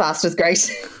 Belfast is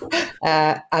great.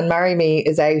 And Marry Me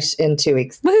is out in 2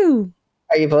 weeks. Woo!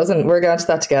 Are you buzzing? We're going to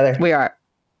that together. We are.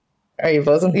 Are you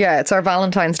buzzing? Yeah, it's our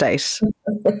Valentine's date.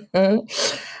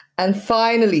 And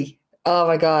finally, oh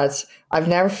my God, I've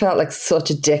never felt like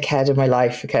such a dickhead in my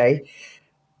life, okay?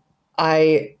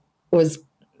 I was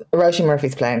Roisin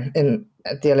Murphy's playing in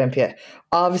at the Olympia.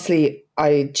 Obviously,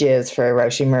 I jizz for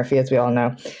Roisin Murphy, as we all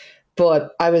know.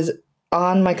 But I was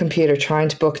on my computer trying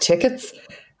to book tickets,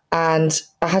 and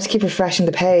I had to keep refreshing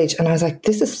the page. And I was like,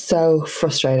 this is so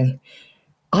frustrating.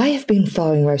 I have been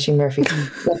following Roisin Murphy.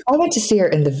 Like, I went to see her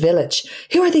in the Village.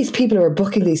 Who are these people who are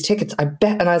booking these tickets? I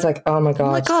bet. And I was like, oh my God.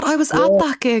 Oh my God, I was at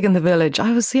that gig in the Village.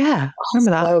 I was, yeah, I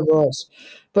remember that. So good.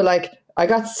 But like, I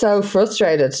got so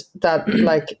frustrated that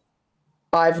like,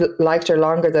 I've liked her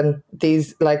longer than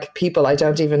these like people I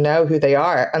don't even know who they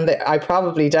are, and I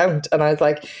probably don't. And I was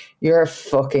like, "You're a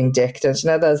fucking dick." Don't you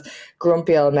know those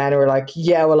grumpy old men who were like,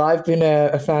 "Yeah, well, I've been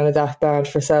a fan of that band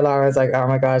for so long." I was like, "Oh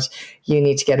my God, you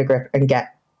need to get a grip and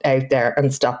get out there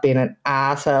and stop being an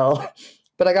asshole."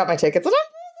 But I got my tickets.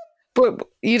 But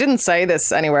you didn't say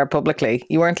this anywhere publicly.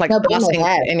 You weren't like blasting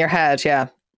in your head, yeah.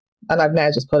 And I've now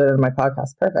just put it in my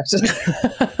podcast. Perfect.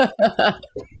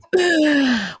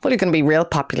 Well, you're going to be real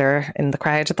popular in the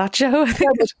crowd at that show. Yeah,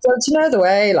 don't you know the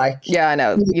way? Like, yeah, I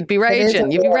know. You'd be raging.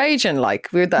 You'd be raging. Like,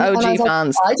 we're the OG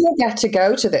fans. Like, I didn't get to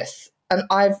go to this, and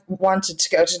I've wanted to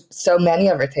go to so many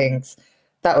other things.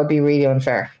 That would be really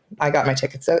unfair. I got my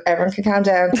tickets, so everyone can calm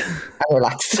down and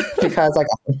relax because I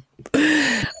got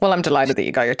them. Well, I'm delighted that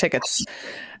you got your tickets.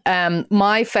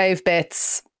 My fave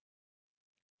bits.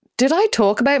 Did I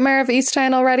talk about Mare of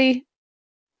Easttown already?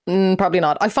 Probably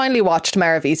not. I finally watched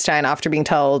Mare of Easttown after being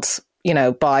told, you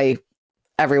know, by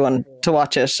everyone to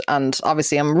watch it. And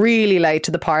obviously I'm really late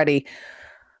to the party.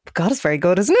 But God, it's very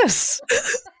good, isn't it?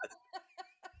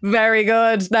 Very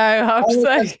good now, I have to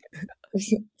say.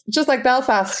 Just like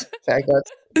Belfast. Very good.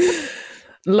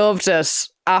 Loved it.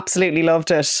 Absolutely loved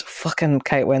it. Fucking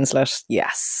Kate Winslet.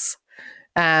 Yes.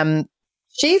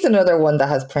 She's another one that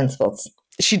has principles.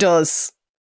 She does.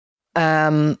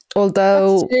 Although...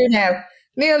 What's true now?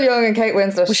 Neil Young and Kate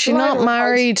Winslet. Was she not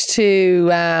married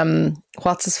to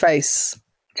what's his face?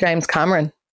 James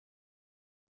Cameron?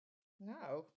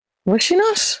 No. Was she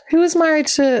not? Who was married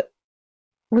to?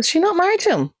 Was she not married to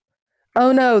him?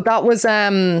 Oh no, that was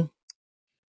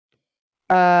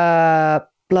blah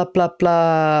blah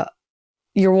blah.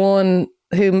 Your one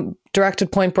who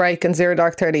directed Point Break and Zero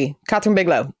Dark 30, Catherine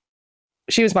Bigelow.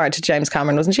 She was married to James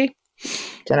Cameron, wasn't she?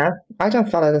 Don't know. I don't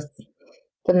follow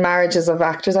the marriages of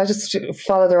actors. I just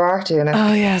follow their art, you know.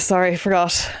 Oh yeah, sorry,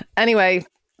 forgot. Anyway,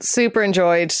 super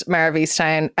enjoyed Mare of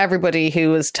Easttown. Everybody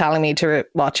who was telling me to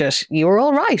watch it, you were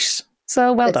all right.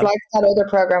 So well done. It's like that other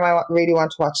program I really want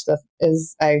to watch that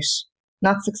is out.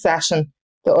 Not Succession.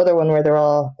 The other one where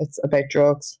it's about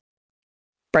drugs.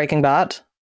 Breaking Bad.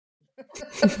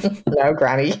 No,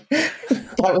 Granny.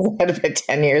 That was about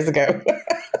 10 years ago.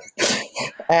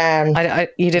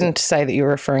 You didn't say that you were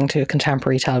referring to a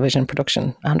contemporary television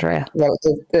production, Andrea. No,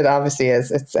 it obviously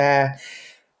is. It's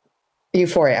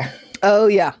Euphoria. Oh,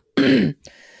 yeah.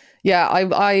 Yeah,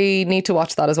 I need to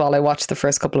watch that as well. I watched the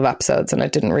first couple of episodes and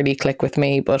it didn't really click with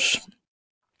me, but,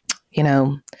 you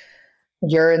know...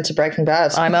 You're into Breaking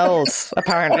Bad. I'm old,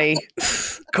 apparently,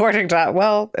 according to that.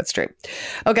 Well, that's true.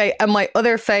 Okay, and my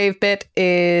other fave bit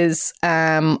is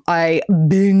I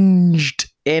binged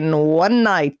in one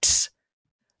night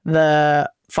the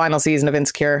final season of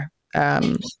Insecure.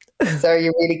 So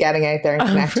you're really getting out there and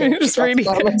connecting. Just really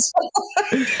no,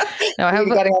 I have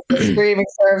getting out the streaming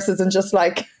services and just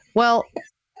like... Well,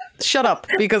 shut up,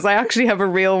 because I actually have a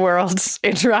real world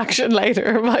interaction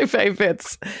later. My fave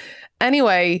bits.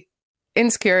 Anyway...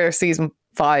 Insecure season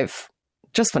 5,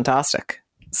 just fantastic.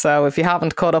 So if you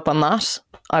haven't caught up on that,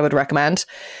 I would recommend.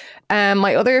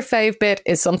 My other fave bit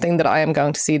is something that I am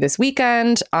going to see this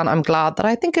weekend, and I'm glad that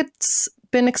I think it's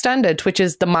been extended, which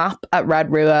is the map at Red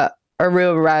Rua, or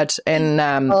Rua Red in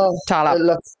Tala. It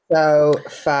looks so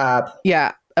fab.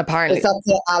 Yeah, apparently. It's up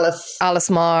to Alice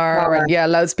Marr. And yeah,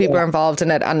 loads of people are involved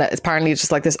in it, and it's apparently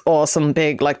just like this awesome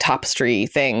big like tapestry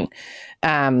thing.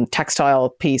 Textile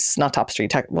piece, not tapestry,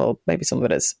 well, maybe some of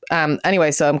it is. Anyway,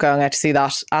 so I'm going out to see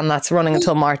that, and that's running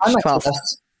until March 12th.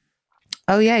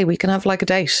 Oh, yeah, we can have like a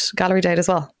date, gallery date as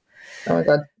well. Oh my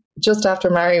God. Just after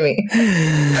Marry Me.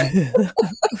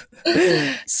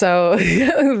 So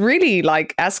really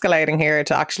like escalating here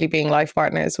to actually being life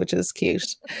partners, which is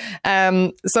cute.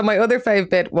 So my other fave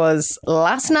bit was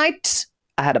last night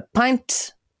I had a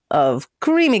pint of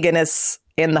creamy Guinness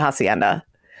in the Hacienda.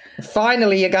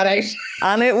 Finally, you got out.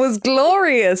 And it was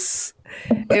glorious.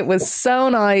 It was so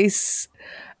nice.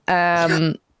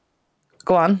 Go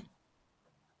on.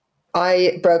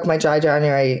 I broke my dry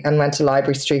January and went to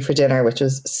Library Street for dinner, which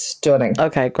was stunning.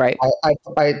 Okay, great.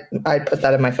 I put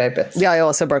that in my favourites. Yeah, I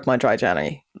also broke my dry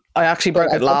January. I actually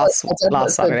broke it last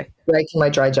Saturday. Breaking my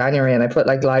dry January, and I put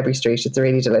like Library Street. It's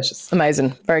really delicious. Amazing.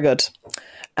 Very good.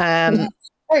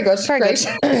 Very good. Very Great.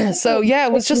 good. So yeah,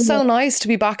 it was just so nice to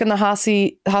be back in the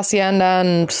hacienda,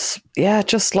 and yeah,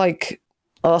 just like,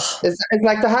 ugh. It's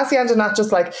like the hacienda, not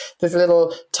just like this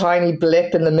little tiny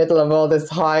blip in the middle of all this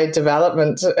high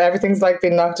development. Everything's like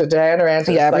been knocked down around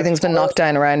it. Yeah, It's everything's been knocked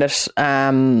down around it.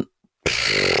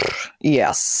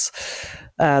 Yes.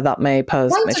 That may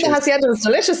pose some issues. The hacienda was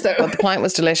delicious though. But the pint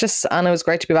was delicious and it was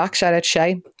great to be back. Shout out to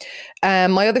Shay.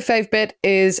 My other fave bit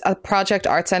is a Project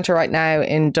Art Centre right now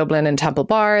in Dublin in Temple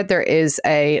Bar. There is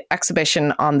a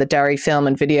exhibition on the Derry Film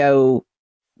and Video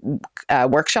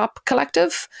Workshop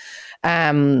Collective,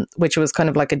 which was kind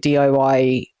of like a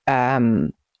DIY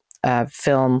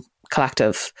film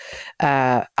collective.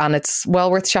 And it's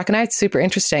well worth checking out. Super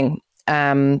interesting.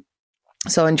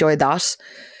 So enjoyed that.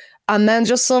 And then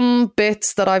just some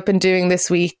bits that I've been doing this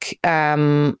week,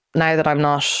 now that I'm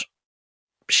not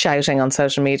shouting on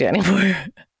social media anymore.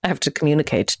 I have to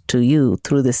communicate to you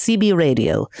through the CB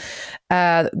radio.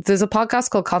 There's a podcast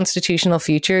called Constitutional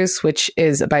Futures, which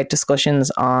is about discussions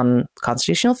on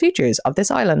constitutional futures of this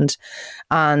island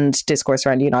and discourse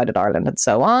around United Ireland and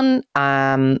so on.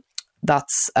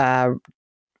 That's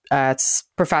it's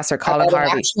Professor Colin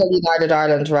Harvey. Actual United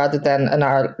Ireland rather than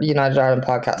an United Ireland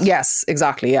podcast. Yes,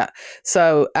 exactly. Yeah.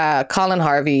 So Colin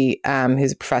Harvey,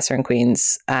 who's a professor in Queen's,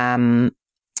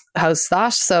 hosts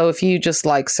that. So if you just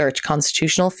like search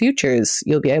Constitutional Futures,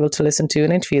 you'll be able to listen to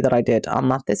an interview that I did on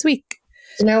that this week.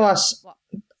 You know what?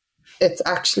 It's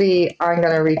actually, I'm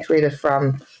going to retweet it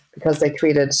because they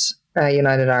tweeted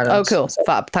United Ireland. Oh, cool. So.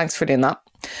 Fab. Thanks for doing that.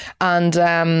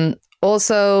 And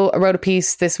also, I wrote a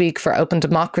piece this week for Open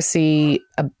Democracy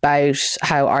about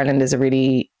how Ireland is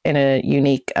in a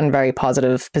unique and very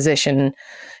positive position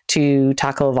to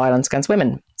tackle violence against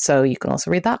women. So you can also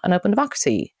read that on Open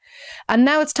Democracy. And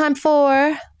now it's time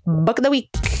for Book of the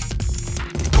Week. Book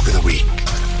of the Week.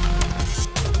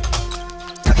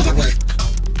 Book of the Week.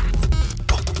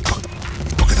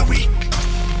 Book of the Week.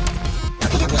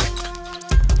 Book of the Week.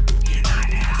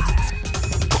 United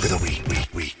Ireland. Book of the Week.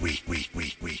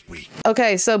 Week.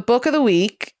 Okay, so Book of the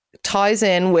Week ties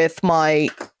in with my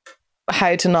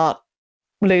how to not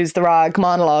lose the rag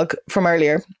monologue from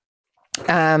earlier.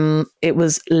 It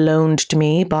was loaned to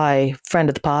me by friend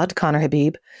of the pod, Conor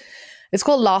Habib. It's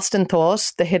called Lost in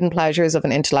Thought, The Hidden Pleasures of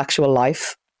an Intellectual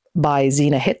Life by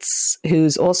Zena Hitz,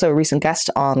 who's also a recent guest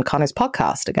on Conor's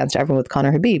podcast, Against Everyone with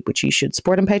Conor Habib, which you should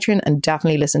support on Patreon and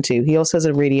definitely listen to. He also has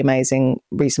a really amazing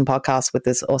recent podcast with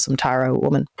this awesome tarot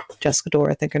woman, Jessica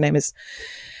Dore, I think her name is.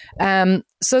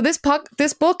 So this book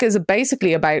is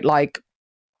basically about like,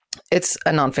 it's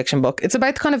a nonfiction book. It's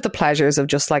about kind of the pleasures of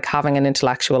just like having an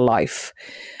intellectual life.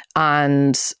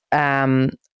 And,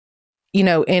 you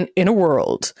know, in a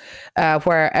world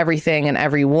where everything and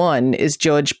everyone is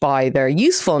judged by their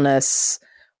usefulness,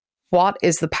 what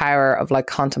is the power of like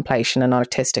contemplation and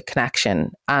artistic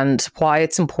connection, and why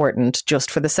it's important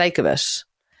just for the sake of it,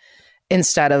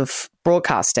 instead of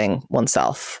broadcasting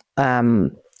oneself,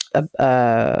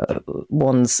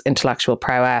 one's intellectual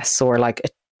prowess, or like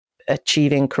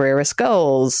achieving careerist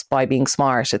goals by being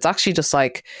smart. It's actually just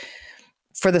like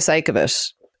for the sake of it,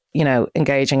 you know,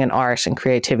 engaging in art and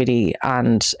creativity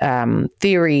and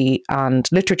theory and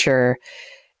literature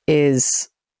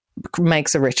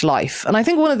makes a rich life. And I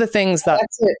think one of the things that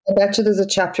I bet you there's a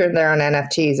chapter in there on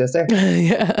NFTs, is there?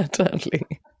 Yeah, totally.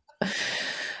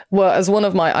 Well, as one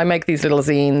of I make these little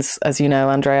zines, as you know,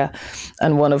 Andrea,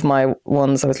 and one of my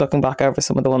ones, I was looking back over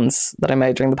some of the ones that I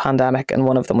made during the pandemic, and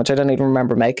one of them, which I don't even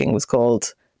remember making, was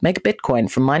called Make Bitcoin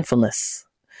from Mindfulness.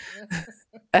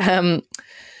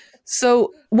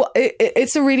 So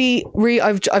it's a really,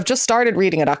 I've just started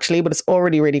reading it actually, but it's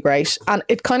already really great. And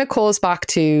it kind of calls back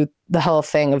to the whole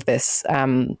thing of this,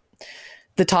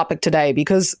 the topic today,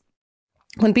 because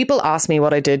when people ask me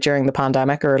what I did during the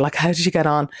pandemic, or like, how did you get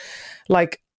on?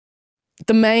 Like,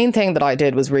 the main thing that I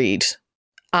did was read,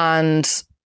 and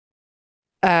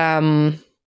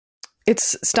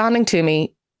it's standing to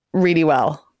me really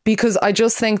well, because I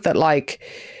just think that like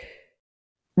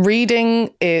reading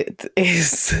it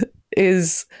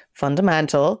is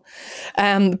fundamental,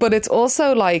 but it's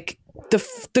also like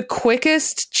the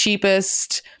quickest,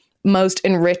 cheapest, most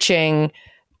enriching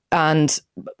and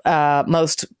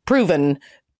most proven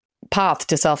path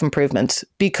to self-improvement,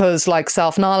 because like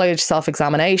self-knowledge,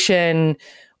 self-examination,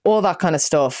 all that kind of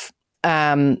stuff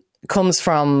comes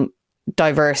from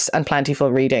diverse and plentiful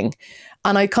reading.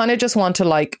 And I kind of just want to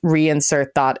like reinsert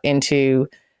that into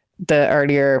the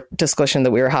earlier discussion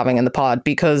that we were having in the pod,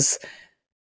 because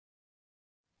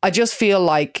I just feel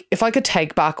like if I could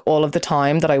take back all of the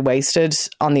time that I wasted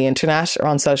on the internet or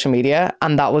on social media,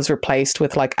 and that was replaced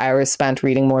with like hours spent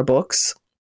reading more books,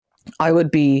 I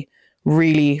would be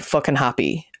really fucking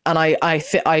happy. And I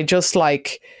think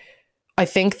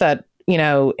that, you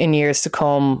know, in years to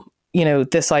come, you know,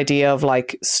 this idea of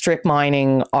like strip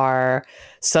mining our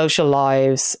social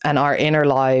lives and our inner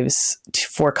lives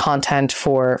for content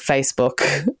for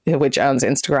Facebook, which owns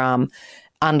Instagram,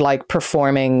 and like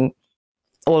performing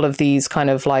all of these kind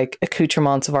of like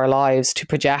accoutrements of our lives to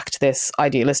project this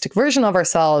idealistic version of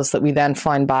ourselves that we then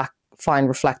find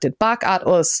reflected back at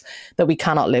us, that we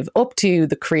cannot live up to,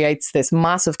 that creates this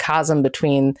massive chasm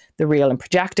between the real and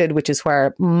projected, which is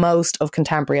where most of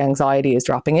contemporary anxiety is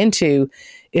dropping into,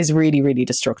 is really, really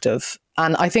destructive.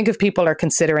 And I think if people are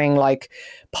considering like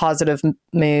positive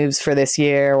moves for this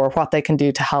year or what they can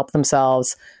do to help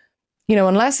themselves, you know,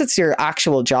 unless it's your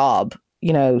actual job,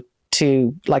 you know,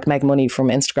 to like make money from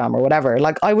Instagram or whatever,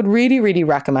 like I would really, really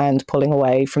recommend pulling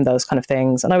away from those kind of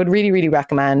things. And I would really, really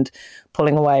recommend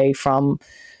pulling away from,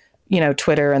 you know,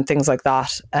 Twitter and things like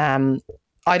that.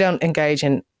 I don't engage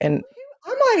in I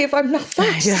might if I'm not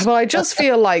that. Yeah, but I just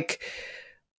feel like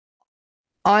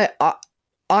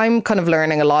I'm kind of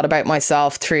learning a lot about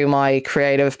myself through my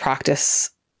creative practice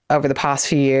over the past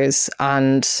few years.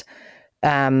 And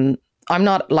I'm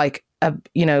not like a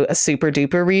super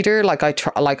duper reader. Like I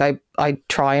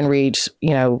try and read,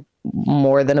 you know,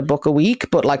 more than a book a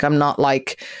week, but like I'm not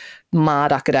like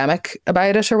mad academic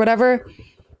about it or whatever.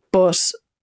 But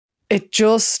it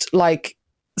just like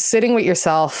sitting with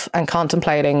yourself and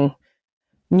contemplating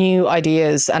new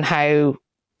ideas and how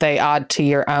they add to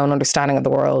your own understanding of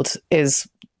the world is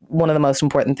one of the most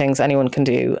important things anyone can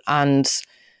do. And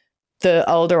the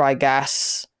older I get,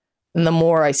 and the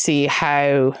more I see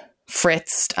how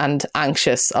fritzed and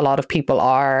anxious a lot of people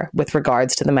are with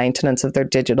regards to the maintenance of their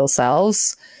digital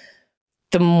selves,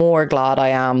 the more glad I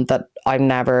am that I'm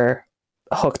never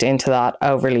hooked into that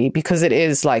overly, because it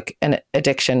is like an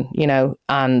addiction, you know,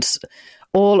 and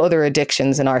all other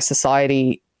addictions in our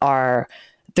society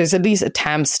there's at least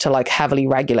attempts to like heavily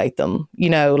regulate them, you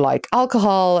know, like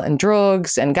alcohol and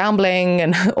drugs and gambling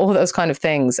and all those kind of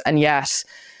things. And yet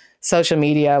social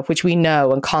media, which we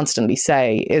know and constantly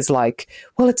say is like,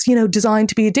 well, it's, you know, designed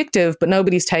to be addictive, but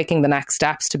nobody's taking the next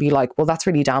steps to be like, well, that's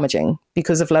really damaging,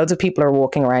 because if loads of people are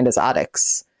walking around as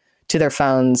addicts to their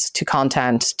phones, to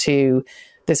content, to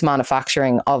this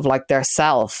manufacturing of like their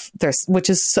self, which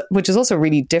is also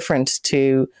really different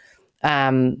to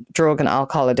drug and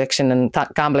alcohol addiction and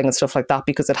that gambling and stuff like that,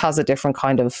 because it has a different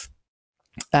kind of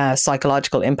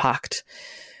psychological impact.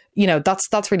 You know,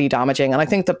 that's really damaging. And I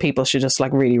think that people should just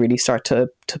like really, really start to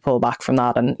pull back from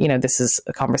that. And, you know, this is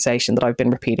a conversation that I've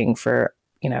been repeating for,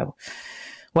 you know,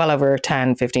 well over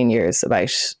 10, 15 years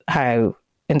about how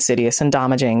insidious and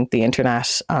damaging the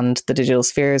internet and the digital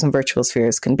spheres and virtual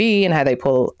spheres can be, and how they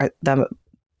pull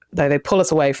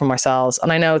us away from ourselves.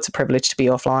 And I know it's a privilege to be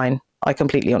offline. I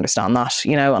completely understand that,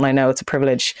 you know, and I know it's a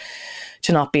privilege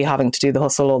to not be having to do the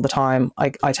hustle all the time. I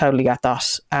totally get that.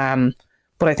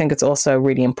 But I think it's also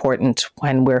really important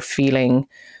when we're feeling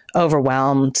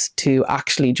overwhelmed to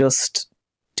actually just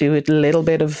do a little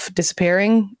bit of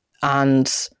disappearing.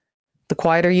 And the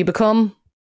quieter you become,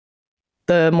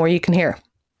 the more you can hear.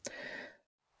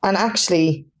 And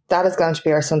actually, that is going to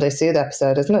be our Sunday Soothe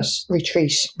episode, isn't it?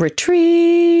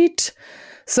 Retreat.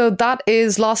 So that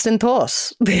is Lost in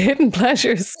Thought, the hidden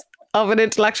pleasures of an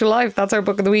intellectual life. That's our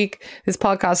book of the week. This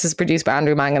podcast is produced by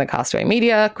Andrew Mangan at Castaway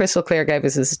Media. Crystal Clear gave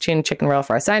us his Tuna Chicken Roll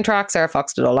for our soundtrack. Sarah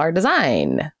Fox did all our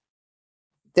design.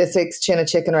 This week's Tuna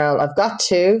Chicken Roll, I've got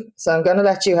two, so I'm going to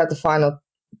let you have the final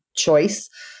choice.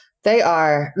 They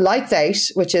are Lights Out,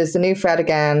 which is the new Fred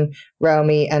again,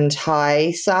 Romy and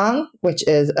High song, which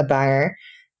is a banger.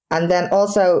 And then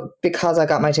also, because I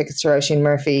got my tickets to Roisin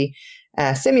Murphy,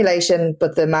 Simulation,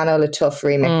 but the Mano Latouf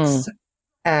remix.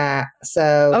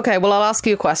 Okay, well, I'll ask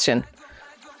you a question.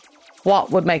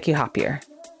 What would make you happier?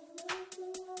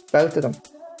 Both of them.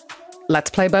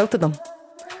 Let's play both of them.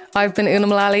 I've been Una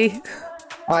Mullally.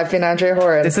 I've been Andrea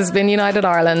Horan. This has been United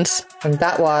Ireland. And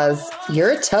that was You're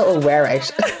a Total Wear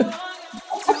Out.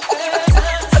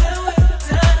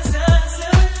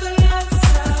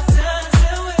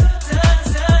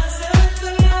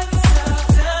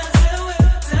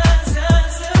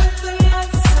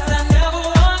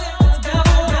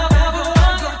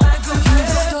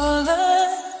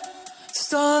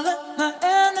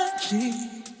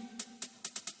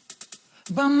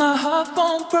 But my heart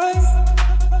won't break.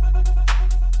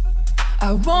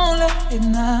 I won't let it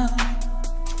now.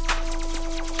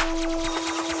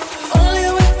 Only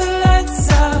with the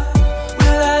lights out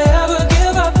will I ever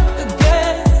give up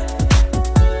again.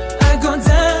 I go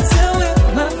dancing with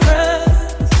my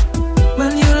friends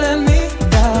when you let me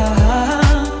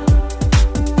down.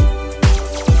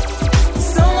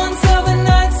 Someone tell the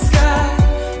night sky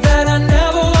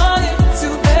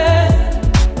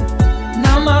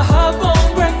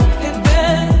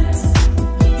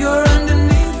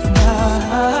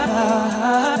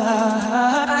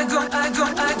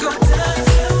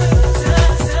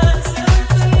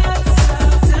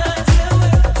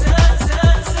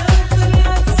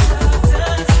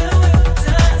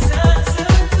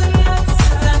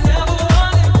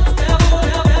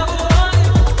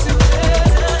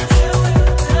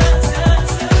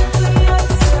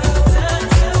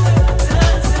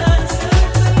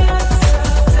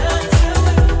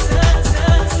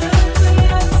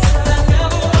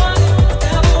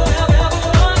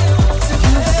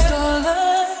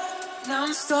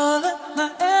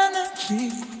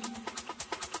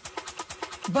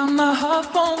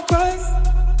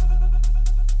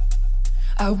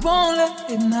won't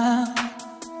let it now.